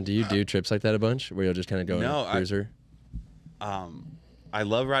Montana. Do you do trips like that a bunch, where you'll just kind of go No, on a cruiser? I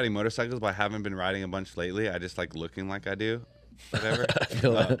love riding motorcycles, but I haven't been riding a bunch lately. I just like looking like I do. Whatever. I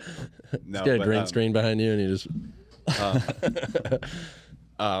feel that. No, Just get a but, green screen behind you, and you just.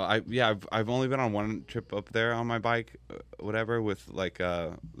 I've only been on one trip up there on my bike, whatever, with like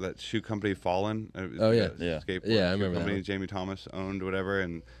that shoe company Fallen. Oh, yeah. Yeah. Skateboard Yeah, I shoe remember that company one. Jamie Thomas owned, whatever,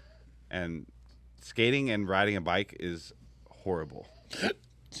 and skating and riding a bike is horrible.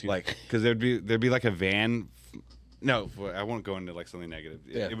 Like, because there'd be like a van. No, I won't go into like something negative.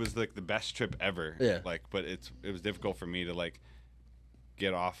 Yeah. It was like the best trip ever. Yeah. Like, but it was difficult for me to like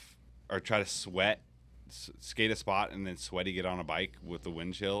get off or try to skate a spot and then sweaty get on a bike with the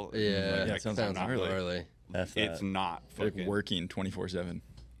wind chill. Yeah, Like, sounds I'm not- gnarly. F that. It's not like fucking working 24/7.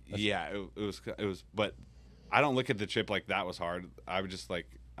 Yeah, it was. But I don't look at the trip like that was hard. I would just like,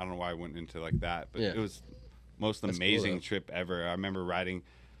 I don't know why I went into like that, but Yeah. it was most That's cool, amazing though. trip ever. I remember riding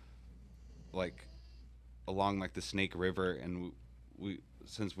like along like the Snake River, and we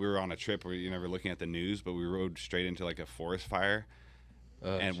since we were on a trip where you're never looking at the news, but we rode straight into like a forest fire,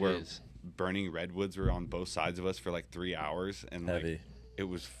 Oh, and jeez. burning redwoods were on both sides of us for like 3 hours, and Heavy. like it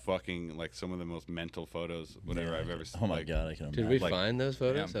was fucking like some of the most mental photos whatever I've ever seen. Oh my like, god, I can Did imagine. we like- find those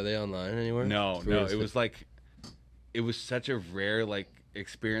photos? Are they online anywhere? No, It's no, weird. it was like, it was such a rare like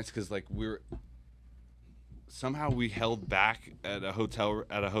experience because like somehow we held back at a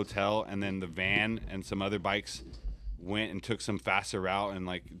hotel, and then the van and some other bikes went and took some faster route, and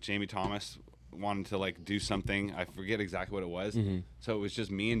like Jamie Thomas wanted to like do something. I forget exactly what it was. Mm-hmm. So it was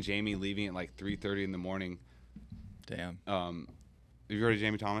just me and Jamie leaving at like 3:30 in the morning. Damn. Have you heard of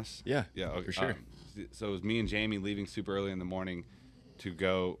Jamie Thomas? Yeah, Yeah, okay, for sure. So it was me and Jamie leaving super early in the morning to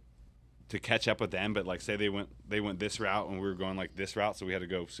go to catch up with them, but like say they went this route and we were going like this route, so we had to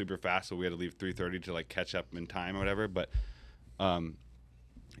go super fast, so we had to leave 3:30 to like catch up in time or whatever. But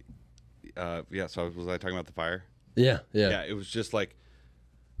yeah, so was I talking about the fire? Yeah. Yeah, it was just like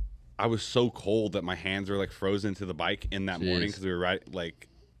I was so cold that my hands were like frozen to the bike in that morning Jeez. because we were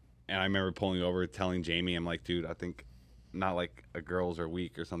and I remember pulling over, telling Jamie, I'm like, dude, I think not like a girls are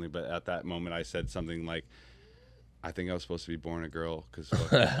weak or something, but at that moment I said something like, I think I was supposed to be born a girl because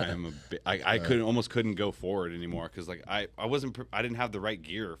I am a bit. I couldn't go forward anymore because like I didn't have the right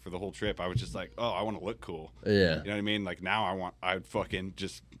gear for the whole trip. I was just like, oh, I want to look cool. Yeah. You know what I mean? Like now I'd fucking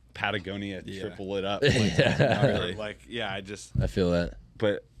just Patagonia triple it up. Yeah. I feel that.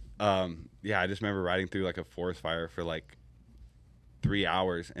 But I just remember riding through like a forest fire for like 3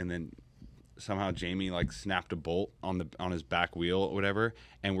 hours, and then somehow Jamie like snapped a bolt on his back wheel or whatever,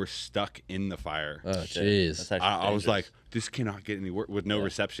 and we're stuck in the fire. Oh, Shit. jeez. That's actually I was dangerous. like, this cannot get any worse with no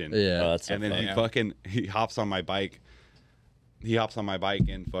reception. Yeah. Oh, that's so And then fun. he hops on my bike. He hops on my bike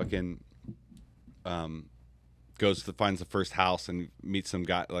and fucking finds the first house and meets some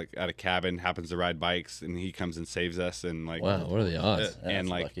guy like at a cabin, happens to ride bikes, and he comes and saves us. And like, Wow. What are the odds? That's and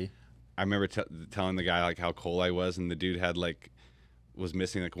like lucky. I remember telling the guy like how cold I was, and the dude had like was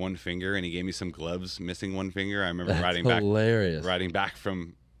missing like one finger, and he gave me some gloves missing one finger. I remember That's riding back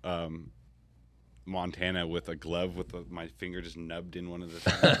from Montana with a glove with my finger just nubbed in one of the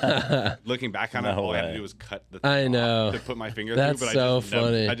things. Looking back on it, No all I had way. to do was cut the I thing know. off to put my finger That's through, but so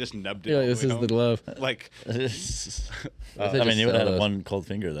funny. I just nubbed it. You're like, all this the way is the home. glove. Like, What if they I just mean, you would sell have those? one cold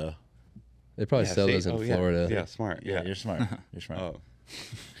finger though. They probably sell those in Florida. Yeah, smart. Yeah, you're smart. You're smart. Oh,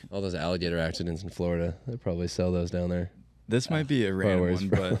 All those alligator accidents in Florida. They probably sell those down there. This might be a random where's one,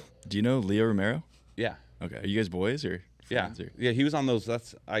 from? but do you know Leo Romero? yeah. Okay, are you guys boys or Yeah, friends? Or? yeah, he was on those.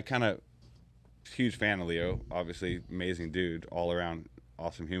 I kind of huge fan of Leo. Obviously, amazing dude, all around,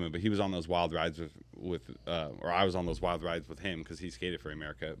 awesome human. But he was on those wild rides or I was on those wild rides with him because he skated for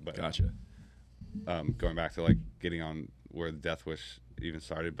America. But Gotcha. going back to like getting on where the Deathwish even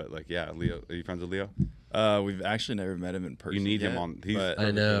started. But like, yeah, Leo, are you friends with Leo? We've actually never met him in person. You need him yet, on. He's but-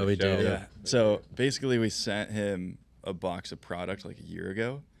 I know, we do. Yeah. So basically, we sent him a box of product like a year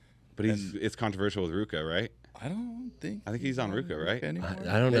ago. But it's controversial with Ruka, right? I don't think. I think he's on Ruka, right? Anymore.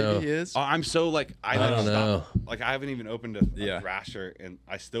 I don't Maybe know. he is. Oh, I'm so like I don't stopped- know. Like I haven't even opened a Yeah. Thrasher, and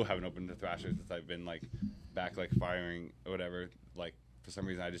I still haven't opened a Thrasher since I've been like back like firing or whatever. Like for some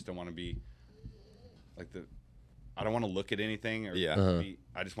reason, I just don't want to be like I don't want to look at anything or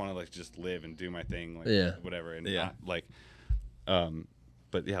I just want to like just live and do my thing, like whatever, and not like.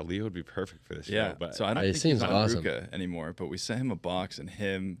 But yeah, Leo would be perfect for this show. But so I don't He think seems he's on awesome. Ruka anymore. But we sent him a box, and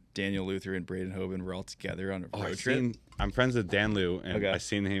him, Daniel Luther, and Braden Hoban were all together on a road trip. I'm friends with Dan Lou, and I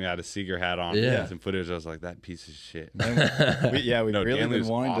seen him had a Seager hat on. Yeah. Some footage. I was like, that piece of shit. We've No, really Dan been Lou's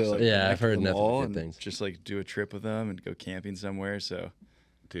wanting to. awesome. Like, Yeah, I've connect heard with them nothing all but good and things. Just like do a trip with them and go camping somewhere. So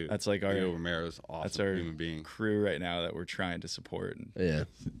Dude, that's like our Leo Romero's awesome. that's our human being. crew right now that we're trying to support. And, Yeah.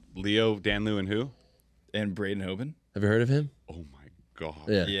 Leo, Dan Lou, and who? and Braden Hoban. Have you heard of him? Oh my god.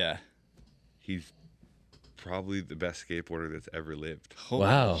 Yeah. Yeah. He's probably the best skateboarder that's ever lived. Holy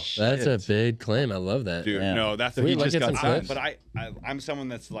Wow, that's a shit. big claim. I love that. Dude, Yeah. no, that's Can we he look just at got some signed. clips? But I'm someone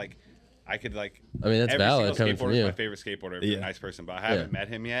that's like, I could like. I mean, that's every valid single coming from skateboarder is you. my favorite skateboarder. If you're Yeah. a nice person, but I haven't met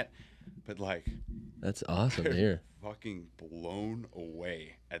him yet. But like, That's awesome to hear. fucking blown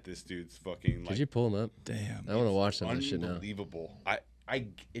away at this dude's fucking. Like, Could you pull him up? Damn. I want to watch some of this shit now. unbelievable.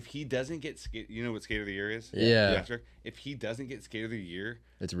 If he doesn't get skate, you know what Skater of the Year is? Yeah. After, if he doesn't get Skater of the Year,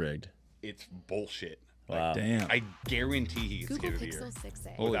 It's rigged. it's bullshit. Wow. Damn. I guarantee he gets Google Skater of the Year. Pixel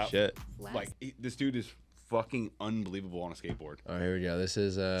 6a. Holy without- shit. Like this dude is fucking unbelievable on a skateboard. All right, here we go. This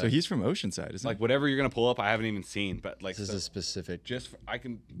is So he's from Oceanside, isn't Like whatever you're gonna pull up, I haven't even seen. But like, this is so a specific. just I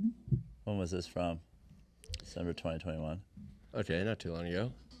can. When was this from? December 2021. Okay, not too long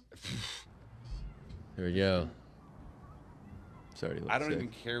ago. Here we go. he? Sorry. he I looks don't sick. even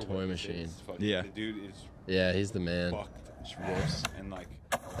care what Toy this machine. is. Fucking, Yeah. the dude is Yeah, he's the man. fucked. Just roofs. And like,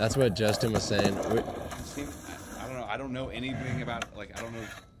 That's what Justin was saying. I don't know. I don't know anything about like. I don't know.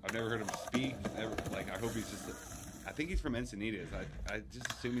 I've never heard him speak. Never, like, I hope he's just. I think he's from Encinitas. I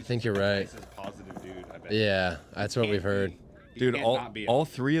just assume he's. think just you're the right. nicest, positive dude. I bet. Yeah, that's what we've heard. He Dude, can't all not be all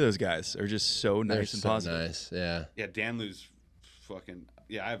three of those guys are just so They're nice and so positive. nice. Yeah. Yeah, Dan Lou's fucking.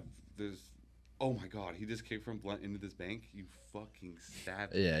 Yeah, there's. Oh my god, he just kicked from blunt into this bank. You fucking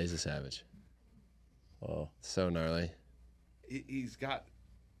savage. Yeah, he's a savage. Whoa. So gnarly. He's got.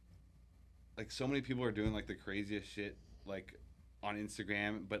 Like so many people are doing like the craziest shit like on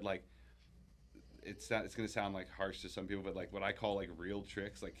Instagram, but like. It's gonna sound like harsh to some people, but like what I call like real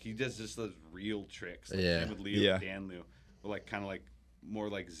tricks. Like he does just those real tricks. Like Yeah. him with Leo, Yeah. Dan Lou, or like kind of like more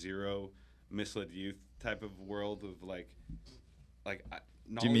like zero misled youth type of world of like.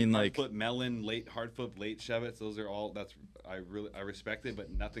 Do you mean hard like- flip melon, late hard flip, late shove it? Those are all I respect it,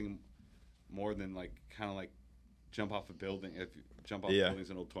 but nothing more than like kind of like jump off a building. If you jump off a building is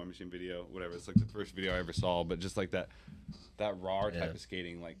an old Toy Machine video, whatever. It's like the first video I ever saw, but just like that raw type of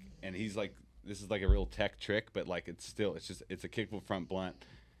skating, like, and he's like. This is like a real tech trick, but like it's a kickflip front blunt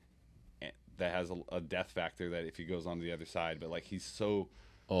that has a death factor that if he goes on to the other side, but like he's so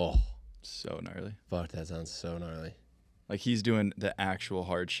Oh, So gnarly. fuck, that sounds so gnarly. Like he's doing the actual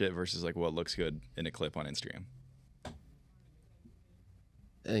hard shit versus like what looks good in a clip on Instagram. I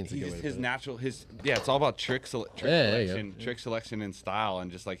think it's a good way to his put it. natural it's all about trick there you go. selection, trick selection and style,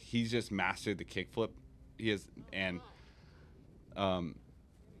 and just like he's just mastered the kickflip. He is and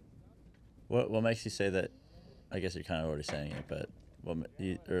What makes you say that? I guess you're kind of already saying it, but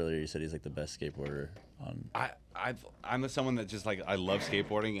earlier you said he's like the best skateboarder on. I'm someone that just like I love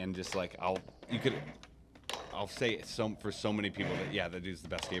skateboarding and just like I'll say it for so many people that that dude's the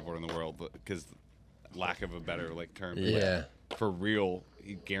best skateboarder in the world because lack of a better like term. but, like, Yeah. for real,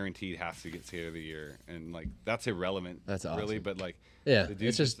 he guaranteed has to get Skater of the Year, and like that's irrelevant. That's really, awesome. but like Yeah, the dude's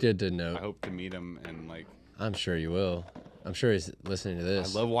it's just good to know. I hope to meet him and like. I'm sure you will. I'm sure he's listening to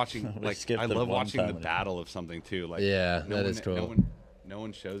this. I love watching We like skipped I the love one watching time the when- battle of something too. Like Yeah, that is cool. No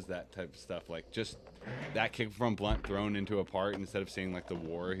one shows that type of stuff. Like just that kick from blunt thrown into a part instead of seeing like the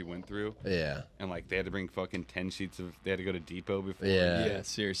war he went through. Yeah. And like they had to bring fucking 10 sheets of. They had to go to Depot before. Yeah. Yeah,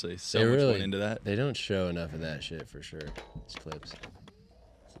 seriously. So They much really went into that. They don't show enough of that shit for sure. These clips.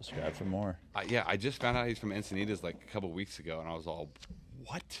 Subscribe for more. I just found out he's from Encinitas like a couple weeks ago, and I was all,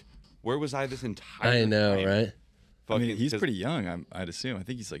 what? Where was I this entire? I know, time? right? I mean, Fucking- he's 'cause- pretty young. I'd assume. I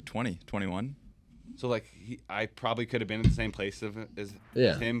think he's like 20, 21. So like I probably could have been at the same place as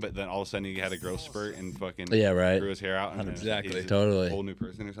Yeah. him, but then all of a sudden he had a growth spurt and fucking Yeah, right. grew his hair out and then Exactly. he's a Totally. whole new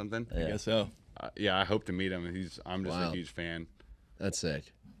person or something. I Yeah. guess so. I hope to meet him. I'm just Wow. a huge fan. That's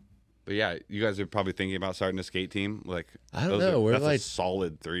sick. But yeah, you guys are probably thinking about starting a skate team. Like I don't know. We're that's like a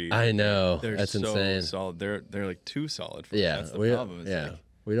solid 3. I know. They're That's so insane. solid. They're like too solid. For Yeah. That's the we problem. It's yeah. like-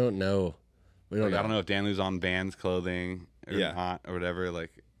 We don't know. We don't Like, know. I don't know if Dan Lou's on Band's clothing or Yeah. not or whatever.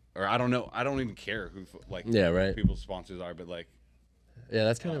 Like, or I don't know. I don't even care who like Yeah, right. people's sponsors are. But like, Yeah,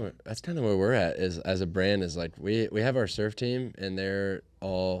 that's kind of where we're at is as a brand is like we have our surf team and they're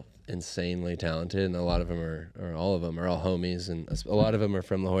all insanely talented, and a lot of them are, or all of them are all homies, and a lot of them are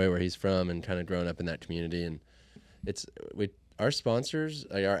from La Jolla, where he's from, and kind of grown up in that community. And our sponsors,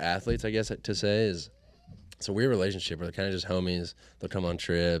 like our athletes, I guess to say, is it's a weird relationship where they're kind of just homies. They'll come on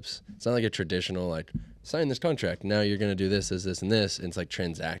trips. It's not like a traditional like sign this contract, now you're gonna do this, this, and this. And it's like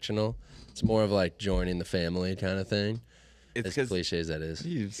transactional. It's more of like joining the family kind of thing. It's as cliche as that is.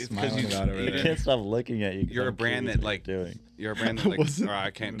 He's It's smiling 'cause about it over I there. can't stop looking at you. 'cause You're a I'm brand curious that what like you're doing. you're a brand that like, or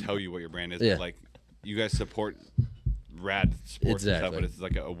I can't tell you what your brand is, Yeah. but like you guys support rad sports and stuff, Exactly. but it's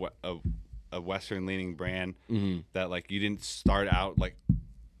like a Western leaning brand Mm-hmm. that like you didn't start out like,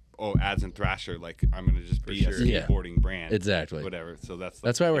 oh, ads and Thrasher, like I'm gonna just be sure. a Yeah. skateboarding brand, Exactly. whatever. So that's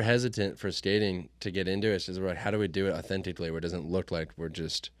That's why we're hesitant for skating to get into it. It's just like, how do we do it authentically where it doesn't look like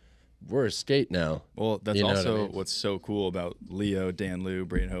we're a skate now? Well, that's You know what I also mean? what's so cool about Leo, Dan Lou,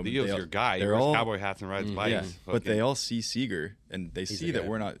 Brayden Hoban. Leo's They all- your guy. He They're wears all cowboy hats and rides bikes. yeah, but they fucking- all see Seager and they see the that guy.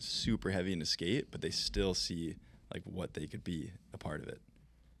 we're not super heavy into skate, but they still see like what they could be a part of it.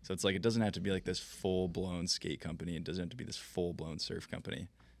 So it's like it doesn't have to be like this full blown skate company. It doesn't have to be this full blown surf company.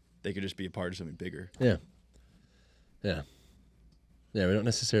 They could just be a part of something bigger. Yeah. Yeah. Yeah, we don't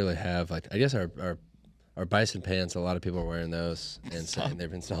necessarily have like, I guess our bison pants, a lot of people are wearing those and saying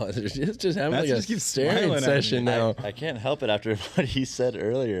they've been solid. It's just having Mattson like a just keeps staring smiling at session me. now. I can't help it after what he said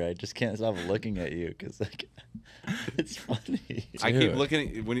earlier. I just can't stop looking at you because like it's funny. I keep Dude.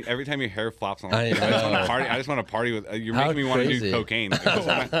 looking at every time your hair flops on. I I just want know. to party. I just want to party with. You're How making me want to do crazy. cocaine.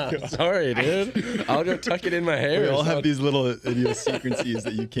 Like, Sorry, dude. I'll go tuck it in my hair. We all or have something. these little idiosyncrasies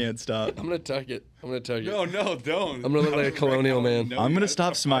that you can't stop. I'm gonna tuck it. no, don't. I'm gonna look like a colonial man. No, I'm you gonna gotta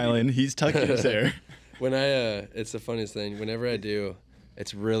stop smiling. He's tucking his hair. When it's the funniest thing. Whenever I do,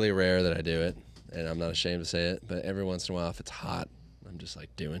 it's really rare that I do it, and I'm not ashamed to say it. But every once in a while, if it's hot, I'm just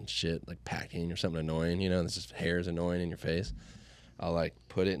like doing shit, like packing or something annoying. You know, this just hair is annoying in your face. I'll like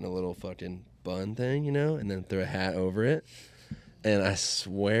put it in a little fucking bun thing, you know, and then throw a hat over it. And I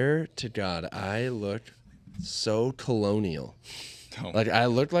swear to God, I look so colonial. Don't. Like I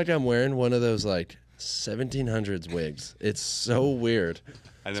look like I'm wearing one of those like 1700s wigs. It's so weird.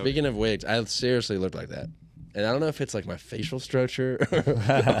 I know. Speaking of wigs, I seriously look like that. And I don't know if it's like my facial structure or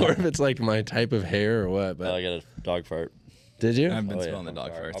if it's like my type of hair or what. But Oh, I got a dog fart. did you? I've been Oh, yeah. smelling the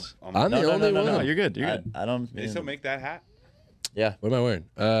dog farts. I'm the only one. No, you're good. You're good. I don't. They still make that hat. Yeah. What am I wearing?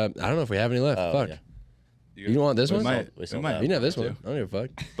 I don't know if we have any left. Oh, Fuck. yeah. You want this We one? might. We We sold might. that. You can have this too. one. I don't give a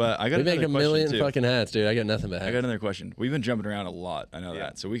fuck. But I got We make another a million question, too. fucking hats, dude. I got nothing but hats. I got another question. We've been jumping around a lot. I know Yeah.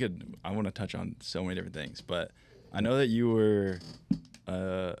 that. So I want to touch on so many different things. But I know that you were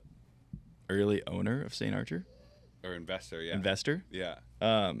early owner of St. Archer, Or investor, yeah. investor. Yeah.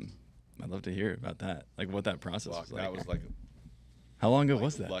 I'd love to hear about that. Like what that process Fuck, was like. that was like How long ago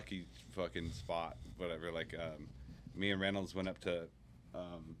was that? lucky fucking spot, whatever. Like, me and Reynolds went up to,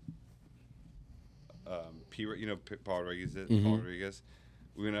 Paul Rodriguez. Paul Rodriguez.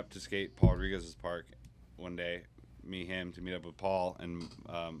 We went up to skate Paul Rodriguez's park one day, him to meet up with Paul, and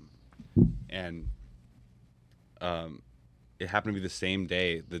it happened to be the same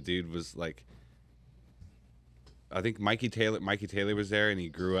day. The dude was like, I think Mikey Taylor was there, and he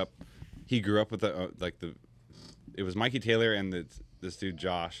grew up with it was Mikey Taylor and this dude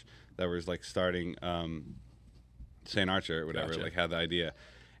Josh that was like starting St. Archer or whatever, Gotcha. like had the idea,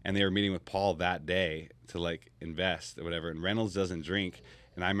 and they were meeting with Paul that day to like invest or whatever. And Reynolds doesn't drink,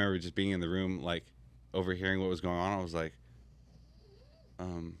 and I remember just being in the room like overhearing what was going on. I was like,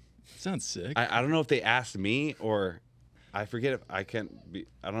 Sounds sick. I don't know if they asked me or I forget if I can't be.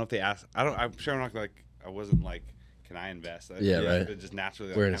 I don't know if they asked. I'm sure I'm not like I wasn't like, can I invest? Yeah, right. It just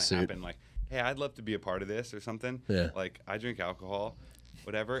naturally Wearing a kind of suit. happened. Like, hey, I'd love to be a part of this or something. Yeah. Like I drink alcohol,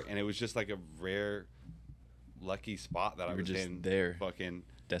 whatever, and it was just like a rare, lucky spot that I You were was just in. there. Fucking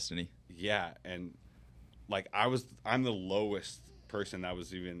Destiny. yeah, and like I'm the lowest person that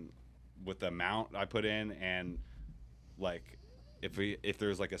was even with the amount I put in, and like if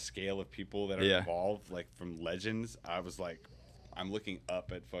there's like a scale of people that are Yeah. involved, like from legends, I was like, I'm looking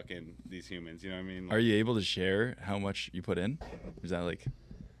up at fucking these humans. You know what I mean? Are you able to share how much you put in? Is that like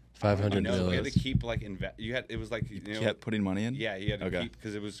 500 No, we had million. to keep like it was like you kept putting money in? Yeah, you had to Okay. keep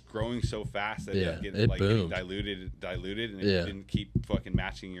because it was growing so fast that Yeah, it, get, it like, getting boomed. diluted, and Yeah. it didn't keep fucking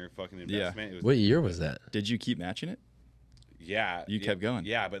matching your fucking investment. It was, What year was that? Did you keep matching it? yeah, You yeah, kept going?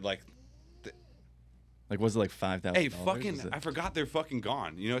 Yeah, but like, Like was it like $5,000? hey, fucking, I forgot they're fucking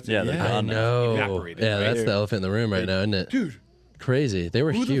gone. You know, it's Yeah, they're Yeah. I gone now. know. Evaporated, Yeah, right? that's the elephant in the room right now, isn't it? dude. Crazy. They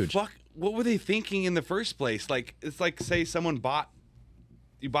were Who huge. the fuck? What were they thinking in the first place? Like, it's like say someone bought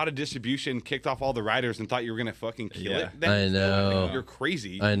you bought a distribution, kicked off all the riders, and thought you were gonna fucking kill it. I know. You're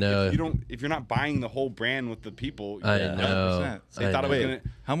crazy. I know. If you're not buying the whole brand with the people, I know. 100%. They thought it was Wait, gonna.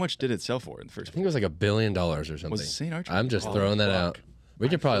 how much did it sell for in the first I think it was like $1 billion or something. Was it St. Archer? I'm just throwing that out. We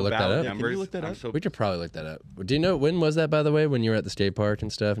could probably look that up. Can you look that up? We could probably look that up. Do you know when was that, by the way? When you were at the skate park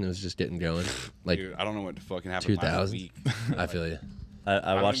and stuff, and it was just getting going, like Dude, I don't know what to fucking happened. 2000. I feel you. I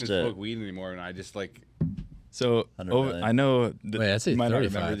I watched don't even it. smoke weed anymore, and I just like. So 100 million. I know that Wait, I'd say you might not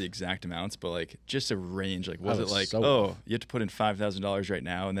 35. remember the exact amounts, but like just a range. Like, was I it was like, so oh, off. you have to put in $5,000 right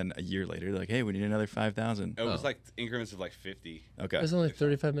now, and then a year later, like, hey, we need another 5,000. It was like increments of like 50. Okay. It was only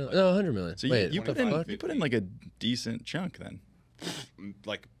 35 million. No, 100 million. So Wait, you what put the in fuck? you put in like a decent chunk then.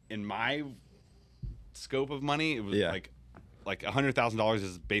 Like in my scope of money, it was Yeah. like $100,000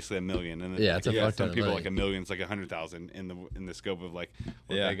 is basically $1 million, and then, Yeah, it's a fuck ton some of people money. like $1 million is like 100,000 in the scope of like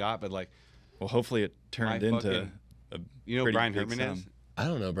what Yeah. they got, but like Well, hopefully it turned My into fucking- a you know who pretty Brian big Herman sum. is. I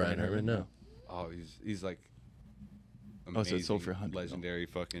don't know Brian Herman. No. Oh, he's like Oh, so it sold for amazing, 100. legendary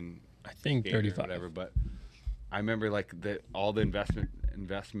fucking I think skater or 35. whatever. But I remember like all the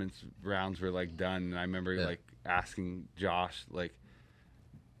investments rounds were like done, and I remember Yeah. like asking Josh like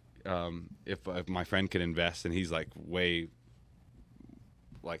if my friend could invest, and he's like way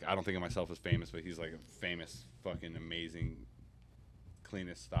like I don't think of myself as famous, but he's like a famous fucking amazing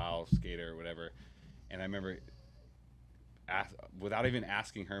cleanest style skater or whatever. And I remember without even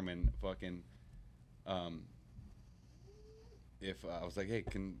asking Herman fucking if I was like, hey,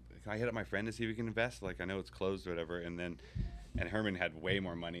 can I hit up my friend to see if we can invest? Like, I know it's closed or whatever. And Herman had way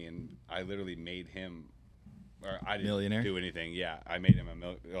more money, and I literally made him, or I didn't Millionaire? do anything. Yeah, I made him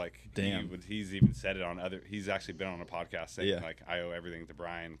like Damn. He's even said it on he's actually been on a podcast saying Yeah. like I owe everything to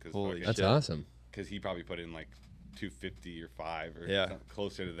Brian Holy because That's shit. awesome. he probably put in like 250 or 5 or Yeah. something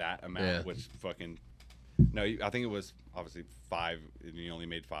closer to that amount, Yeah. which fucking no, I think it was obviously 5, and you only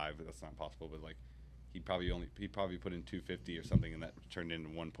made 5. But that's not possible, but like. He probably put in 250 or something, and that turned into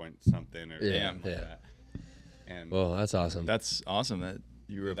 1 point something or Yeah, something like yeah. that. And Well, that's awesome. That's awesome that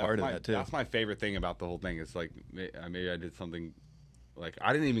you were a part of that too. That's my favorite thing about the whole thing. It's like maybe I did something like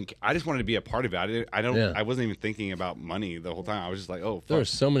I just wanted to be a part of it. Yeah. I wasn't even thinking about money the whole time. I was just like, oh, fuck. there were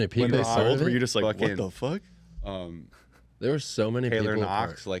so many people. When they a part of sold, were it. you just like, Fucking- what the fuck? There were so many Taylor people. a part.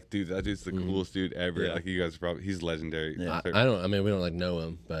 Knox, like, dude, that dude's the coolest dude ever. Yeah. Like, you guys he's legendary. Yeah. I don't. I mean, we don't like know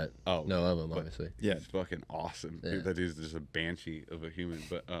him, but Oh, know of him but- obviously. Yeah. He's fucking awesome. Yeah. Dude, that dude's just a banshee of a human.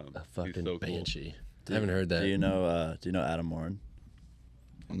 But A he's fucking so cool. banshee. I haven't heard that. Do you know Adam Morin?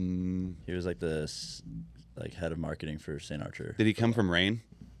 Mm, He was like the head of marketing for St. Archer. did he come from Rain?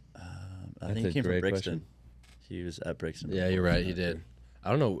 I That's think a he came from great Brixton. question. He was at Brixton. Yeah, you're before right. St. He Archer. did. I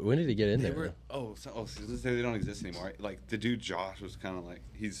don't know. When did he get in They there? were though? since they don't exist anymore. Like the dude Josh was kind of like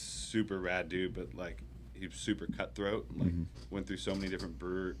he's super rad dude, but like he's super cutthroat. And, like went through so many different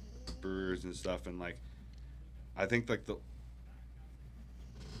brewers and stuff, and like I think like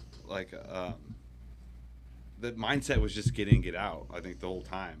the mindset was just get in, get out. I think the whole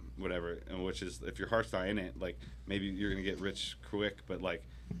time, whatever, and which is if your heart's not in it, like maybe you're gonna get rich quick, but like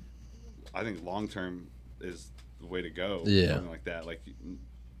I think long term is the way to go. Yeah. Something like that. Like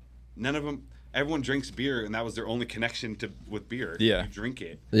none of them. Everyone drinks beer, and that was their only connection with beer. Yeah. You drink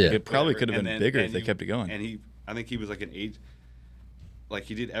it. Yeah. It probably whatever. could have And been then- bigger and if they he- kept it going. And I think he was like an age. Like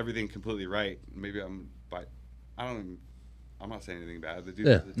he did everything completely right. Maybe I'm not saying anything bad. The dude,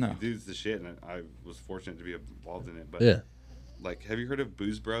 Yeah. the No. dude's the shit, and I was fortunate to be involved in it. But Yeah. like, have you heard of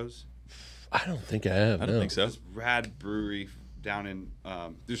Booze Bros? I don't think I have. I don't no. think so. This rad brewery down in.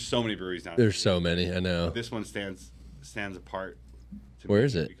 There's so many breweries down. There's in so many. I know. This one stands apart. To Where me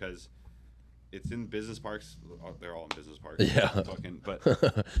is it? Because it's in business parks. They're all in business parks. Yeah. Fucking,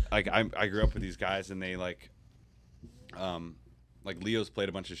 but like I grew up with these guys, and they like Leo's played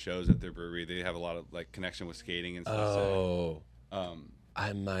a bunch of shows at their brewery. They have a lot of like connection with skating and stuff. Oh. So,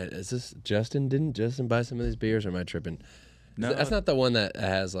 I might. Is this Justin? Didn't Justin buy some of these beers, or am I tripping? No. That's not the one that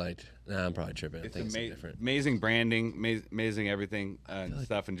has like. Nah, I'm probably tripping. I it's think it's different. amazing branding, amazing everything and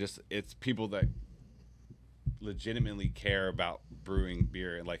stuff, and just it's people that legitimately care about brewing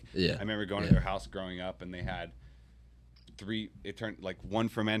beer. And like, Yeah. I remember going Yeah. to their house growing up, and they had it turned like one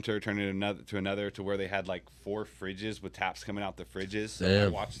fermenter turned into another to where they had like 4 fridges with taps coming out the fridges. So I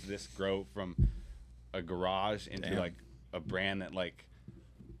Damn. watched this grow from a garage into Damn. like a brand that like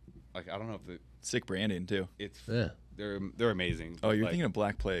I don't know if Sick branding too. it's Yeah. they're amazing. Oh, you're like, thinking of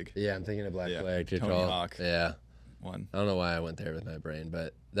Black Plague Yeah, I'm thinking of Black Yeah. Flag. Good Tony call. Hawk. Yeah. one. I don't know why I went there with my brain,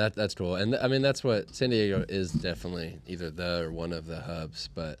 but that's cool. And I mean, that's what San Diego is definitely either the or one of the hubs.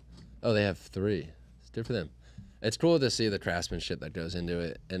 But they have 3. It's good for them. It's cool to see the craftsmanship that goes into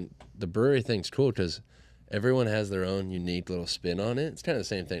it, and the brewery thing's cool because everyone has their own unique little spin on it. It's kind of the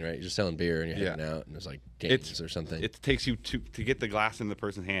same thing, right? You're just selling beer and you're hanging out, and there's like games or something. It takes you to get the glass in the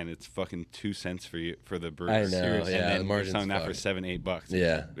person's hand. It's fucking 2 cents for you for the brewer. I know, Seriously. yeah, And the then margin's you're selling that for fucked. $7-8.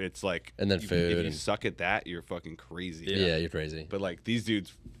 Yeah. It's like, And then if food you and- suck at that, you're fucking crazy. Yeah, you're crazy. But like these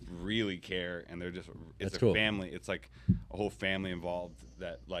dudes really care, and they're just it's That's a cool. family. It's like a whole family involved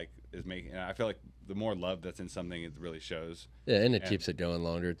that like is making. And I feel like the more love that's in something, it really shows. Yeah, and it keeps it going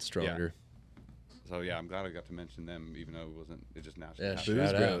longer. It's stronger. So yeah, I'm glad I got to mention them, even though it wasn't. It just naturally. Yeah, happened. Booze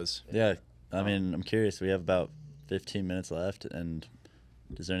Shout out. Bros. Yeah, I mean, I'm curious. We have about 15 minutes left, and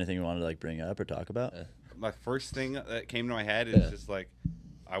is there anything you wanted to like bring up or talk about? My first thing that came to my head is just like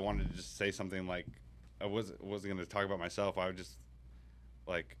I wanted to just say something like I wasn't going to talk about myself. I would just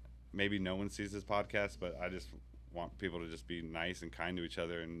like maybe no one sees this podcast, but I just want people to just be nice and kind to each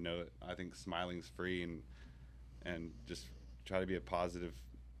other and know that I think smiling's free and just try to be a positive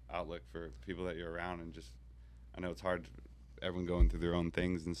outlook for people that you're around. And just I know it's hard, everyone going through their own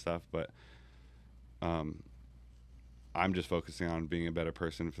things and stuff, but I'm just focusing on being a better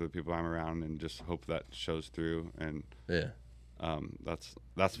person for the people I'm around, and just hope that shows through. And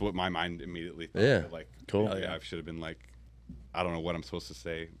that's what my mind immediately thought. Yeah. Like, Cool. I should have been like, I don't know what I'm supposed to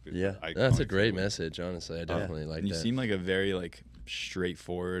say. but Yeah. I That's can a great only- message, honestly. I definitely like And you that. seem like a very like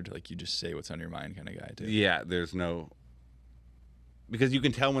straightforward, like you just say what's on your mind kind of guy too. Yeah, there's no, because you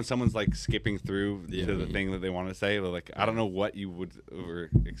can tell when someone's like skipping through to the thing that they want to say. But like, I don't know what you were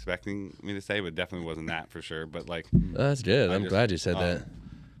expecting me to say, but definitely wasn't that for sure. But like, That's good. I I'm just- glad you said that.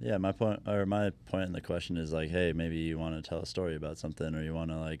 Yeah, my point in the question is like, hey, maybe you want to tell a story about something, or you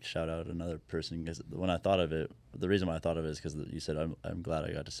want to like shout out another person. Because when I thought of it, the reason why I thought of it is because you said I'm glad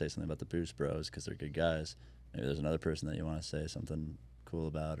I got to say something about the Boost Bros because they're good guys. Maybe there's another person that you want to say something cool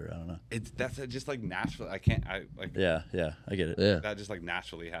about, or I don't know. that's just like natural. I like. Yeah, I get it. Yeah. That just like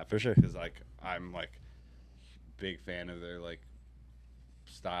naturally happened For sure. because like I'm like big fan of their like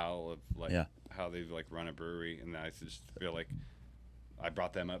style of like how they like run a brewery, and I just feel like I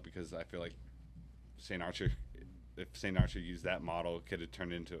brought them up because I feel like St. Archer, if St. Archer used that model, it could have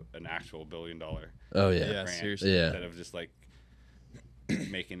turned into an actual $1 billion Oh, yeah. Yeah, brand seriously. Yeah. instead of just like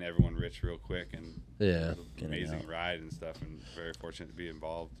making everyone rich real quick. And Yeah. it was an amazing ride and stuff, and very fortunate to be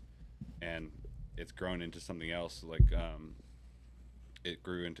involved. And it's grown into something else. Like it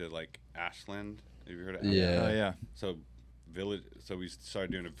grew into like Ashland. Have you heard of Ashland? Yeah. Oh yeah. So we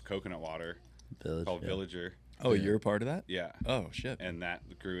started doing a coconut water Village, called yeah. Villager. Oh, you're a part of that? Yeah. Oh shit. And that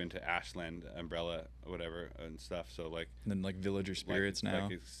grew into Ashland umbrella, whatever, and stuff. So like And then like Villager Spirits now.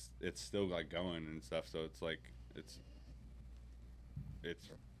 like it's still like going and stuff. So it's like it's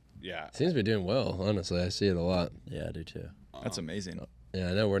yeah. Seems to be doing well, honestly. I see it a lot. Yeah, I do too. That's amazing. Yeah,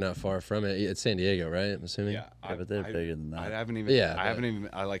 I know we're not far from it. It's San Diego, right? I'm assuming. Yeah, but they're bigger than that. I haven't even. Yeah, I haven't even.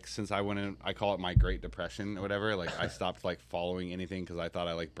 I like since I went in. I call it my Great Depression or whatever. Like I stopped like following anything because I thought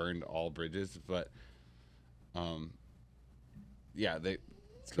I like burned all bridges. But, yeah, they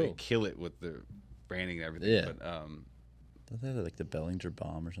cool. kill it with the branding and everything. Yeah. But Don't they have like the Bellinger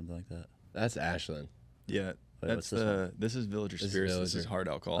bomb or something like that? That's Ashland. Yeah. Wait, what's That's this one? this is Villager This is Spirits. This is Villager. hard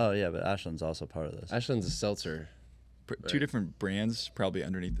alcohol. Oh yeah, but Ashland's also part of this. Ashland's a seltzer. Two different brands, probably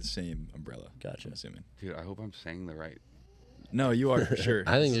underneath the same umbrella. Gotcha. I'm assuming. dude, I hope I'm saying the right. No, you are for sure.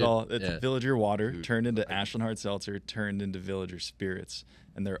 I think It's you- all it's yeah. Villager Water Dude, turned into I- Ashland Hard Seltzer, turned into Villager Spirits,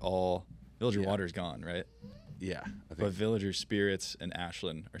 and they're all Villager Yeah. Water's gone, right? Yeah, I But think. Villager Spirits and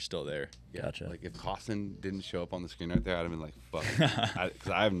Ashland are still there. Yeah, Gotcha. like if Costin didn't show up on the screen right there, I'd have been like, "Fuck,"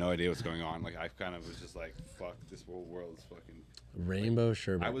 because I have no idea what's going on. Like I kind of was just like, "Fuck, this whole world's fucking." Rainbow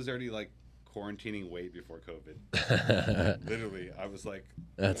sherbet. I was already like quarantining way before COVID. Literally, I was like,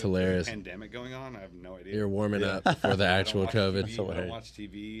 That's "There's a hilarious. Pandemic going on. I have no idea." You're warming up before the I don't actual watch COVID. TV, I don't watch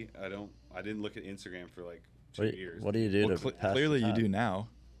TV. I didn't look at Instagram for like 2 years. What do you do Well, to pass clearly the you time? do now.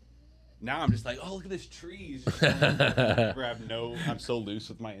 Now I'm just like, oh, look at this tree. I'm so loose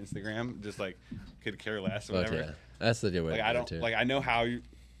with my Instagram, just like could care less or Fuck whatever. yeah. That's the good way Like to I do don't it, too. like I know how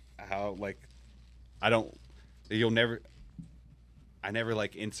like I don't you'll never I never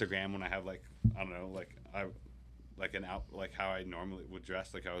like Instagram when I have like I don't know like I like an out like how I normally would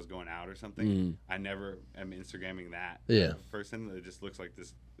dress like I was going out or something. I never am Instagramming that Yeah. person. It just looks like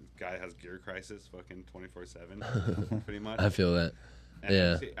this guy has gear crisis fucking 24/7 pretty much. I feel that. And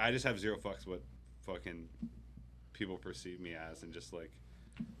Yeah. I just have zero fucks what fucking people perceive me as, and just like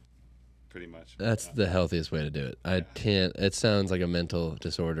pretty much. That's the healthiest way to do it. I can't. It sounds like a mental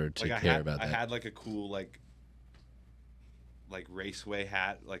disorder to like care about that. I had like a cool like raceway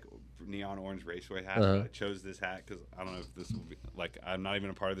hat, like neon orange raceway hat. Uh-huh. But I chose this hat because I don't know if this will be like I'm not even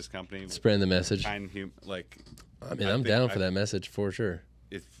a part of this company. but Spreading the message. like I mean, I I'm think down for that message for sure.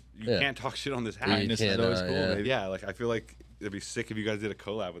 if you can't talk shit on this hat. You This is always cannot, cool, yeah. baby. Yeah, like I feel like it'd be sick if you guys did a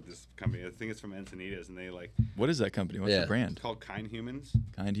collab with this company. I think it's from Encinitas, and they like What is that company? What's Yeah. the brand? it's called Kind Humans.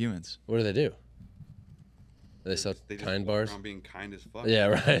 Kind Humans. What do they do? They sell They just kind walk bars. around being kind as fuck. Yeah,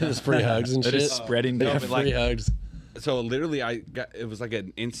 right. There's free hugs and That shit. is spreading Yeah, no, love. but free like- hugs. So literally, it was like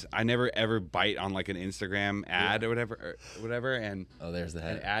I never ever bite on like an Instagram ad or whatever, and Oh, there's the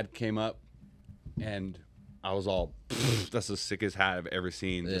an hat. ad came up, and I was all, that's the sickest hat I've ever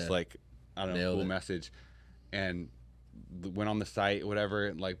seen. Just Yeah. like, I don't know, Nailed cool it. message, and went on the site, whatever,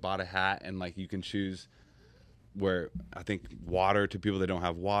 and like bought a hat, and like you can choose where I think water to people that don't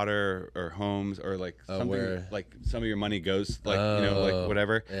have water or homes or like something where- like some of your money goes like like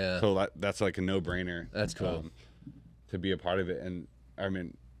whatever. yeah. So that's like a no brainer. That's cool. To be a part of it, and I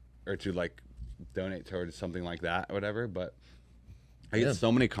mean, or to like donate towards something like that or whatever. But I get Yeah. so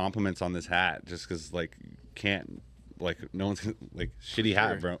many compliments on this hat just because like can't like no one's like shitty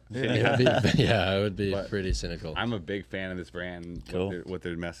hat, bro. Shitty It hat. would be, yeah, it would be But pretty cynical. I'm a big fan of this brand, Cool. what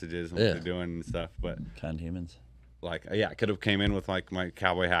their message is and Yeah. what they're doing and stuff. But Kind humans. like, yeah, I could have came in with like my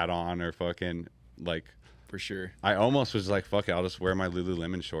cowboy hat on or fucking like. For sure. I almost was like, fuck it, I'll just wear my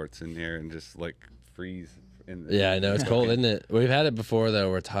Lululemon shorts in here and just like freeze. Yeah, I know it's cold, isn't it? We've had it before though,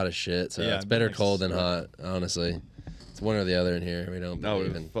 where it's hot as shit. So Yeah, it's it'd be better nice to cold than sweat. hot. Honestly, it's one or the other in here. We don't No, it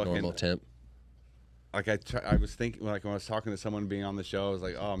believe was in fucking- normal temp. Like I was thinking, like when I was talking to someone being on the show, I was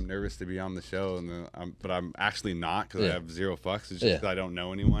like, "Oh, I'm nervous to be on the show," and then but I'm actually not because I Yeah. have zero fucks. It's just Yeah. that I don't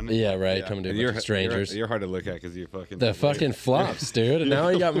know anyone. Yeah, right. Coming to a And bunch of strangers. You're hard to look at because you're fucking The fucking flops, dude. And now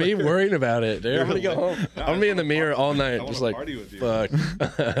you got me worrying about it, dude. I'm gonna go home. I'm gonna be in the mirror all night, I just wanna like, party with you. fuck.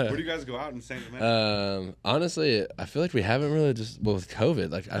 Where do you guys go out in St. Clement? Honestly, I feel like we haven't really just with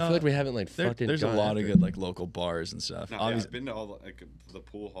COVID. Like I feel like we haven't like fucking. There's a gone lot of after good like local bars and stuff. No, Obviously, I've been to all the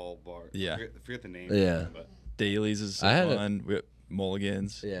pool hall bar. Yeah. I forget the name. Yeah. But Dailies is I haven't- fun. We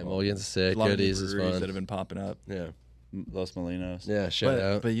Mulligans. Yeah, Mulligan's is sick. A lot of new Goodies is breweries fun. that have been popping up. Yeah, Los Molinos. yeah. Shout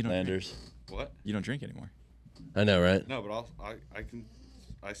out. But you don't Landers. what? you don't drink anymore. I know, right? No, but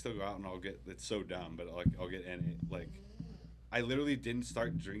I still go out and I'll get. It's so dumb, but like I'll get any like. I literally didn't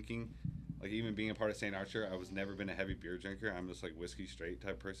start drinking. Like even being a part of St. Archer, I was never been a heavy beer drinker. I'm just like whiskey straight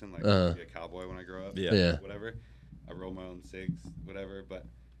type person. Like Uh-huh. be a cowboy when I grow up. Yeah. Yeah. Whatever. I roll my own cigs, whatever. But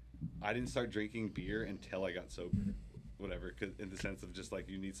I didn't start drinking beer until I got sober. Whatever, 'cause in the sense of just like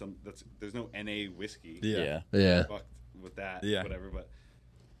you need some. There's no NA whiskey. Yeah. Yeah. Fucked with that. Yeah. Whatever. But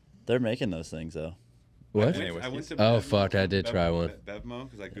They're making those things though. What? NA I went to Oh, Bevmo- fuck, I did try one. Bevmo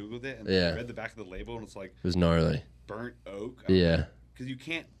because I googled it and Yeah. I read the back of the label and it's like It was gnarly. burnt oak. Yeah. Because you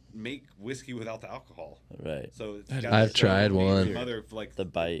can't make whiskey without the alcohol. Right. So it's I've gotta tried be one. Mother of like The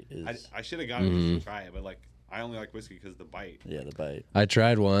bite is. I should have gotten Mhm. it to try it, but like I only like whiskey because the bite. Yeah, the bite. I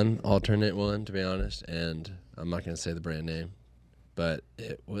tried one alternate one to be honest, and I'm not gonna say the brand name, but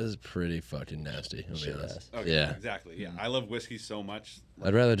it was pretty fucking nasty. I'll be Shit honest. ass. Okay, Yeah. exactly. Yeah, I love whiskey so much.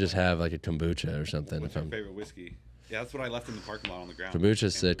 I'd rather just have like a kombucha or something. What's If your I'm favorite whiskey? Yeah, that's what I left in the parking lot on the ground.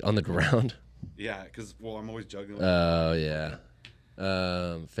 kombucha's sick on the ground. Yeah, because well, I'm always juggling. With Oh yeah.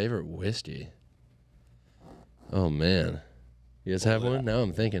 Favorite whiskey. Oh man. You guys have Bullet. one? Now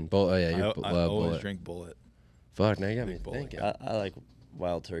I'm thinking. Oh yeah, you I love always Bullet. drink Bullet. Fuck, now you got me Big Bullet. thinking. I like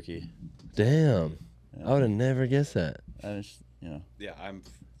wild turkey. Damn. Yeah. I would have never guessed that. I just, yeah, I'm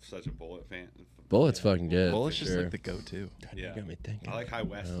such a Bullet fan. Bullet's fucking good. Bullet's for just sure. like the go-to. Yeah. You got me thinking. I like High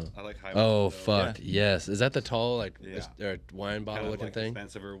West. Oh. I like High Oh West. fuck yes! Is that the tall like Yeah. or wine bottle Kind of looking like thing?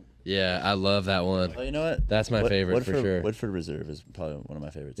 expensive or Yeah, I love that one. Oh, you know what? That's my favorite for Woodford, sure. Woodford Reserve is probably one of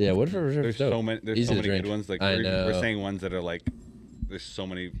my favorites. Yeah, Woodford Reserve there's is dope. so many. There's Easy so to many drink. good ones. Like I we're know. saying ones that are like. There's so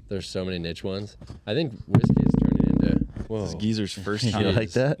many. There's so many niche ones. I think whiskey is turning into. Whoa. This is Geezer's first You time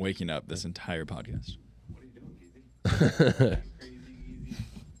like that? waking up this entire podcast. What are you doing, Geezy? Crazy Geezy.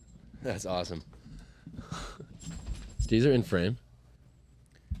 That's awesome. These are in frame.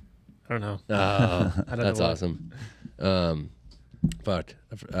 I don't know. Oh, I don't that's know what- awesome. Fuck,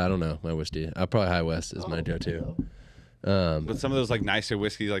 I don't know my whiskey. Probably High West is my go-to. But some of those like nicer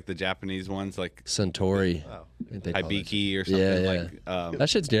whiskeys, like the Japanese ones, like Suntory. I think they call that shit. Hibiki or something. Yeah, yeah. Like That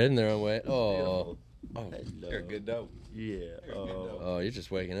shit's good in their own way. Oh, you're good dope. Yeah. oh, you're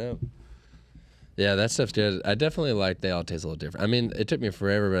just waking up. Yeah, that stuff's good. I definitely like. They all taste a little different. I mean, it took me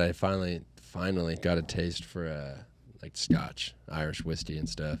forever, but I finally got a taste for like Scotch, Irish whiskey and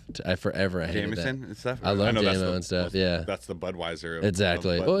stuff. I forever I hated that. Jameson and stuff. I love know that's Jamo the and stuff, most- yeah. that's the Budweiser.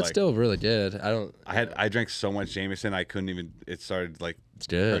 Exactly. but, Well, it's like, still really good. I drank so much Jameson, I couldn't even. It started like It's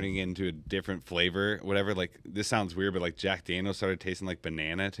good. turning into a different flavor, whatever. Like this sounds weird, but like Jack Daniels started tasting like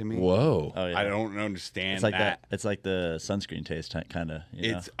banana to me. Whoa. Oh yeah. I don't understand It's like that. It's like the sunscreen taste kind of.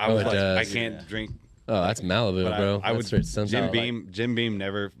 It's. Oh, I was it like, I does. can't drink. Oh, that's Malibu, But bro. I would. That's straight Sunset. Jim Beam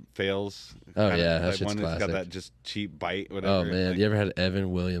never fails. Oh, Kinda, yeah, that's like just one that's got classic. that just cheap bite. Whatever. Oh man, like, you ever had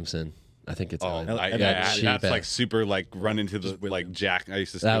Evan Williamson? I think it's Oh, I- yeah, yeah, cheap that's ass. like super like run into the Just like Jack. I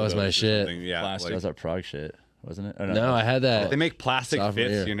used to. That steal was my those or shit. something. Yeah, Plastic. That was like, our prog shit, wasn't it? Or No, I had that. they make plastic Sophomore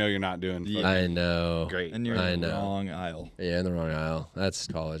fits. year. You know, you're not doing. Yeah. fucking I know. Great. And you're I in the know. wrong aisle. Yeah, in the wrong aisle. That's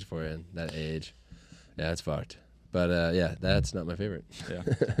college for you. That age. Yeah, it's fucked. But yeah, that's not my favorite. Yeah.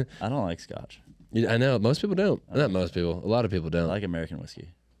 I don't like Scotch. I know most people don't. Not most people. A lot of people I don't. like American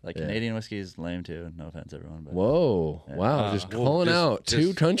whiskey. Like Yeah. Canadian whiskey is lame too. No offense, everyone. But Whoa! Yeah. Wow! Just Well, calling just- out two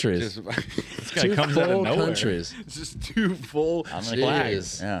just- countries. Just, This guy Two comes out of full nowhere. countries. it's just too full. I'm gonna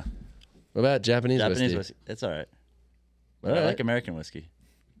Jeez. Yeah, What about Japanese Japanese whiskey? whiskey. It's all right. All I right. like American whiskey.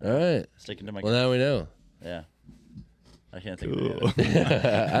 All right. Sticking to my. Well, now we know. Yeah. I can't think of it.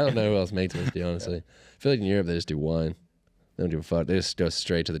 I don't know who else makes whiskey, honestly. I feel like in Europe they just do wine. They don't give a fuck. They just go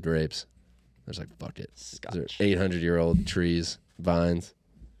straight to the grapes. They're just like, fuck it. They're Scotch. 800-year-old trees, vines.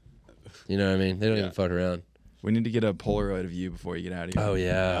 You know what I mean? They don't Yeah. even fuck around. We need to get a Polaroid of you before you get out of here. Oh,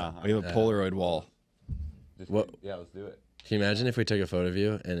 yeah. We have a Polaroid wall. What? Yeah, let's do it. Can you imagine if we took a photo of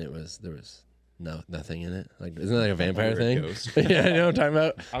you and there was nothing in it? Like, isn't that like a vampire thing? Ghost. Yeah, you know what I'm talking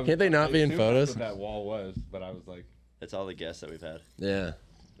about? Can't they not be in photos? That wall was, but I was like, It's all the guests that we've had. Yeah.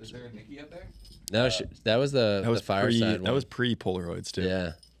 is there a Nikki up there? No, that was the That was fireside one. That was pre Polaroids too.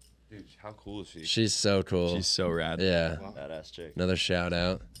 Yeah. Dude, how cool is she? She's so cool. She's so rad. Yeah. Badass chick. Another shout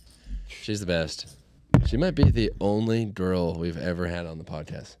out. She's the best. She might be the only girl we've ever had on the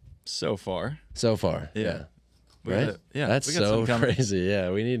podcast So far. so far. Yeah. Yeah. We Right? got it. Yeah. That's we got so some coming. crazy. Yeah,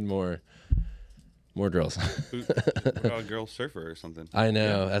 we need more girls. What about a girl surfer or something? I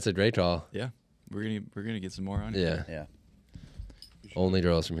know. That's a great call. Yeah. We're gonna get some more on it. Yeah. Yeah. Only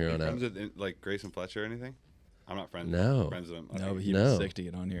girls from here on out. Friends with like Grayson Fletcher or anything? I'm not friends. No. Friends with him. No, but Okay. he'd No. be sick to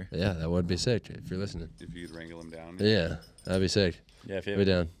get on here. Yeah, that would be sick if you're listening. If you could wrangle him down. Yeah, that'd be sick. Yeah. If you We have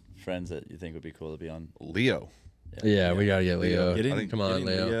down. friends that you think would be cool to be on. Leo. Yeah, we gotta get Leo. Getting, Come on, getting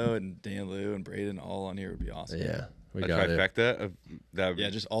Leo. and Dan Lou and Braden all on here would be awesome. Yeah, we A got it. trifecta of that. Would Yeah,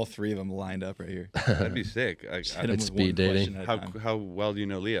 just all three of them lined up right here. that'd be sick. Hit 'em I, with It's one speed question dating. at a how time. how well do you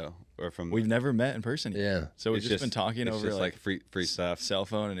know Leo? Or from We've never met in person yet. Yeah. So we've it's just been talking it's over just like free stuff. cell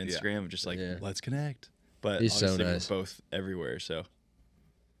phone and Yeah. Instagram, just like Yeah. let's connect. But He's so obviously nice. we're both everywhere, so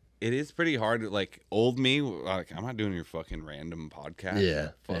It is pretty hard. Like old me, like I'm not doing your fucking random podcast. Yeah,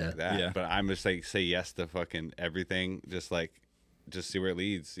 fuck yeah. that. Yeah. But I'm just like say yes to fucking everything. Just see where it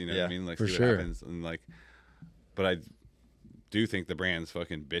leads. You know what Yeah, I mean? Like for see sure. what happens. And like, but I do think the brand's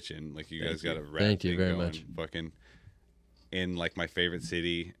fucking bitching. Like you guys got a rap Thank you thing very going, much. Fucking in like my favorite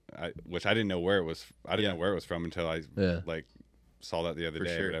city, which I didn't know where it was. I didn't Yeah. know where it was from until I Yeah. like saw that the other For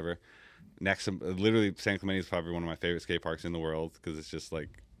day sure. or whatever. Next, literally, San Clemente is probably one of my favorite skate parks in the world because it's just like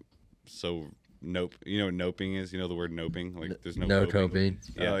so nope. You know what noping is? You know the word noping? Like there's no coping.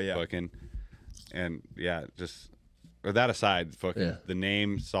 Yeah, Oh, yeah. fucking, and yeah, just or that aside, fucking Yeah. the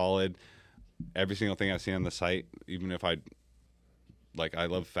name solid. Every single thing I've seen on the site, even if I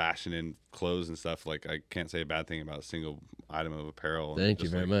love fashion and clothes and stuff. Like I can't say a bad thing about a single item of apparel. Thank you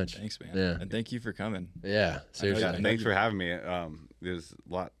Just, very like, much. thanks, man. Yeah. And thank you for coming. Yeah, seriously. I know Thanks you- for having me. There's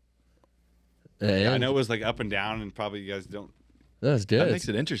a lot. Yeah, I know it was like up and down, and probably you guys don't. That's good. That makes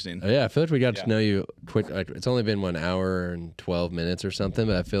it interesting. Oh, yeah, I feel like we got Yeah. to know you quick. Like it's only been 1 hour and 12 minutes or something,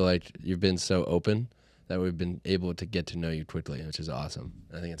 but I feel like you've been so open that we've been able to get to know you quickly, which is awesome.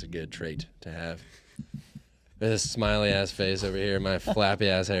 I think it's a good trait to have. This smiley ass face over here, my flappy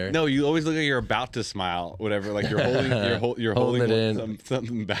ass hair. No, you always look like you're about to smile. Whatever, like you're holding, you're Holding holding it in.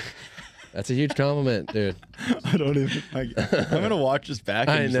 something back. That's a huge compliment, dude. I don't even. I'm gonna watch this back.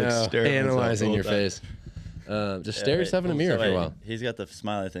 And I just, like, know. stare at myself Analyzing the your whole time. face. Just stare yourself in the mirror for a while. He's got the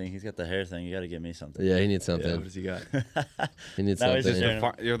smiley thing. He's got the hair thing. You got to give me something. Yeah, he needs Yeah, something. what does he got? He needs Now he's something.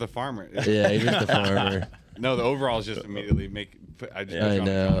 just You're the farmer. Yeah, he's just the farmer. No, the overalls just immediately make. I just Yeah. put I you on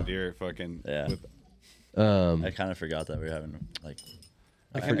the know. John Deere fucking. Yeah. With, I kind of forgot that we were having like.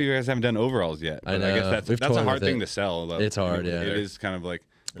 I can't believe you guys haven't done overalls yet. I but I guess know. that's We've that's a toyed hard with thing it. to sell. Though. It's hard, I mean, yeah. It is kind of like.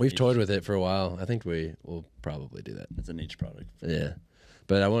 We've toyed with it for a while. I think we will probably do that. It's a niche product. Yeah.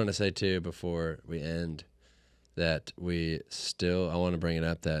 But I wanted to say, too, before we end, that I want to bring it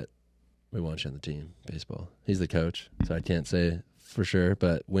up that we want you on the team, baseball. He's the coach, so I can't say for sure,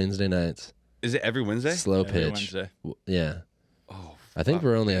 but Wednesday nights, Is it every Wednesday? slow Every pitch. Wednesday. Yeah. Oh, I think fuck.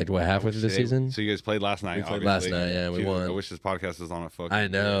 we're only, halfway through the season? So you guys played last night. We played obviously. last night, yeah, we Dude, won. I wish this podcast was on a fucking I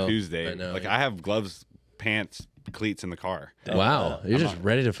know. Tuesday. I know, Like yeah. I have gloves, pants, cleats in the car. Wow. You're just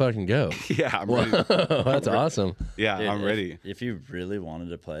ready to fucking go. Yeah, I'm ready. That's awesome. Yeah, Dude, I'm ready. If you really wanted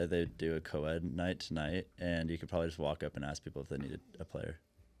to play, they'd do a co-ed night tonight, and you could probably just walk up and ask people if they needed a player.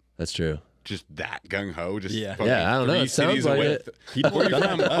 That's true. just that gung ho. Just Yeah. fucking Yeah, I don't know. 3 It sounds cities like away. it. Where you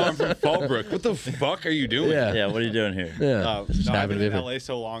from? Oh, I'm from Fallbrook. What the fuck are you doing? Yeah. Yeah, what are you doing here? Yeah. Just No, I've happened been to in be LA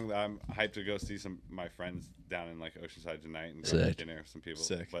so long that I'm hyped to go see some my friends down in like Oceanside tonight and go Sick. to dinner with some people.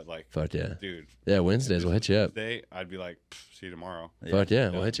 Sick. But like, Fuck yeah. dude, Yeah, Wednesdays we'll hit you up. Wednesday, I'd be like, see you tomorrow. Fuck yeah,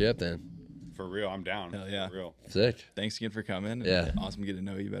 we'll hit you up then. For real, I'm down. Hell yeah. For real. Sick. Thanks again for coming. and Yeah. Awesome getting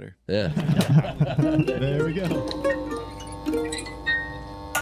to know you better. Yeah. There we go.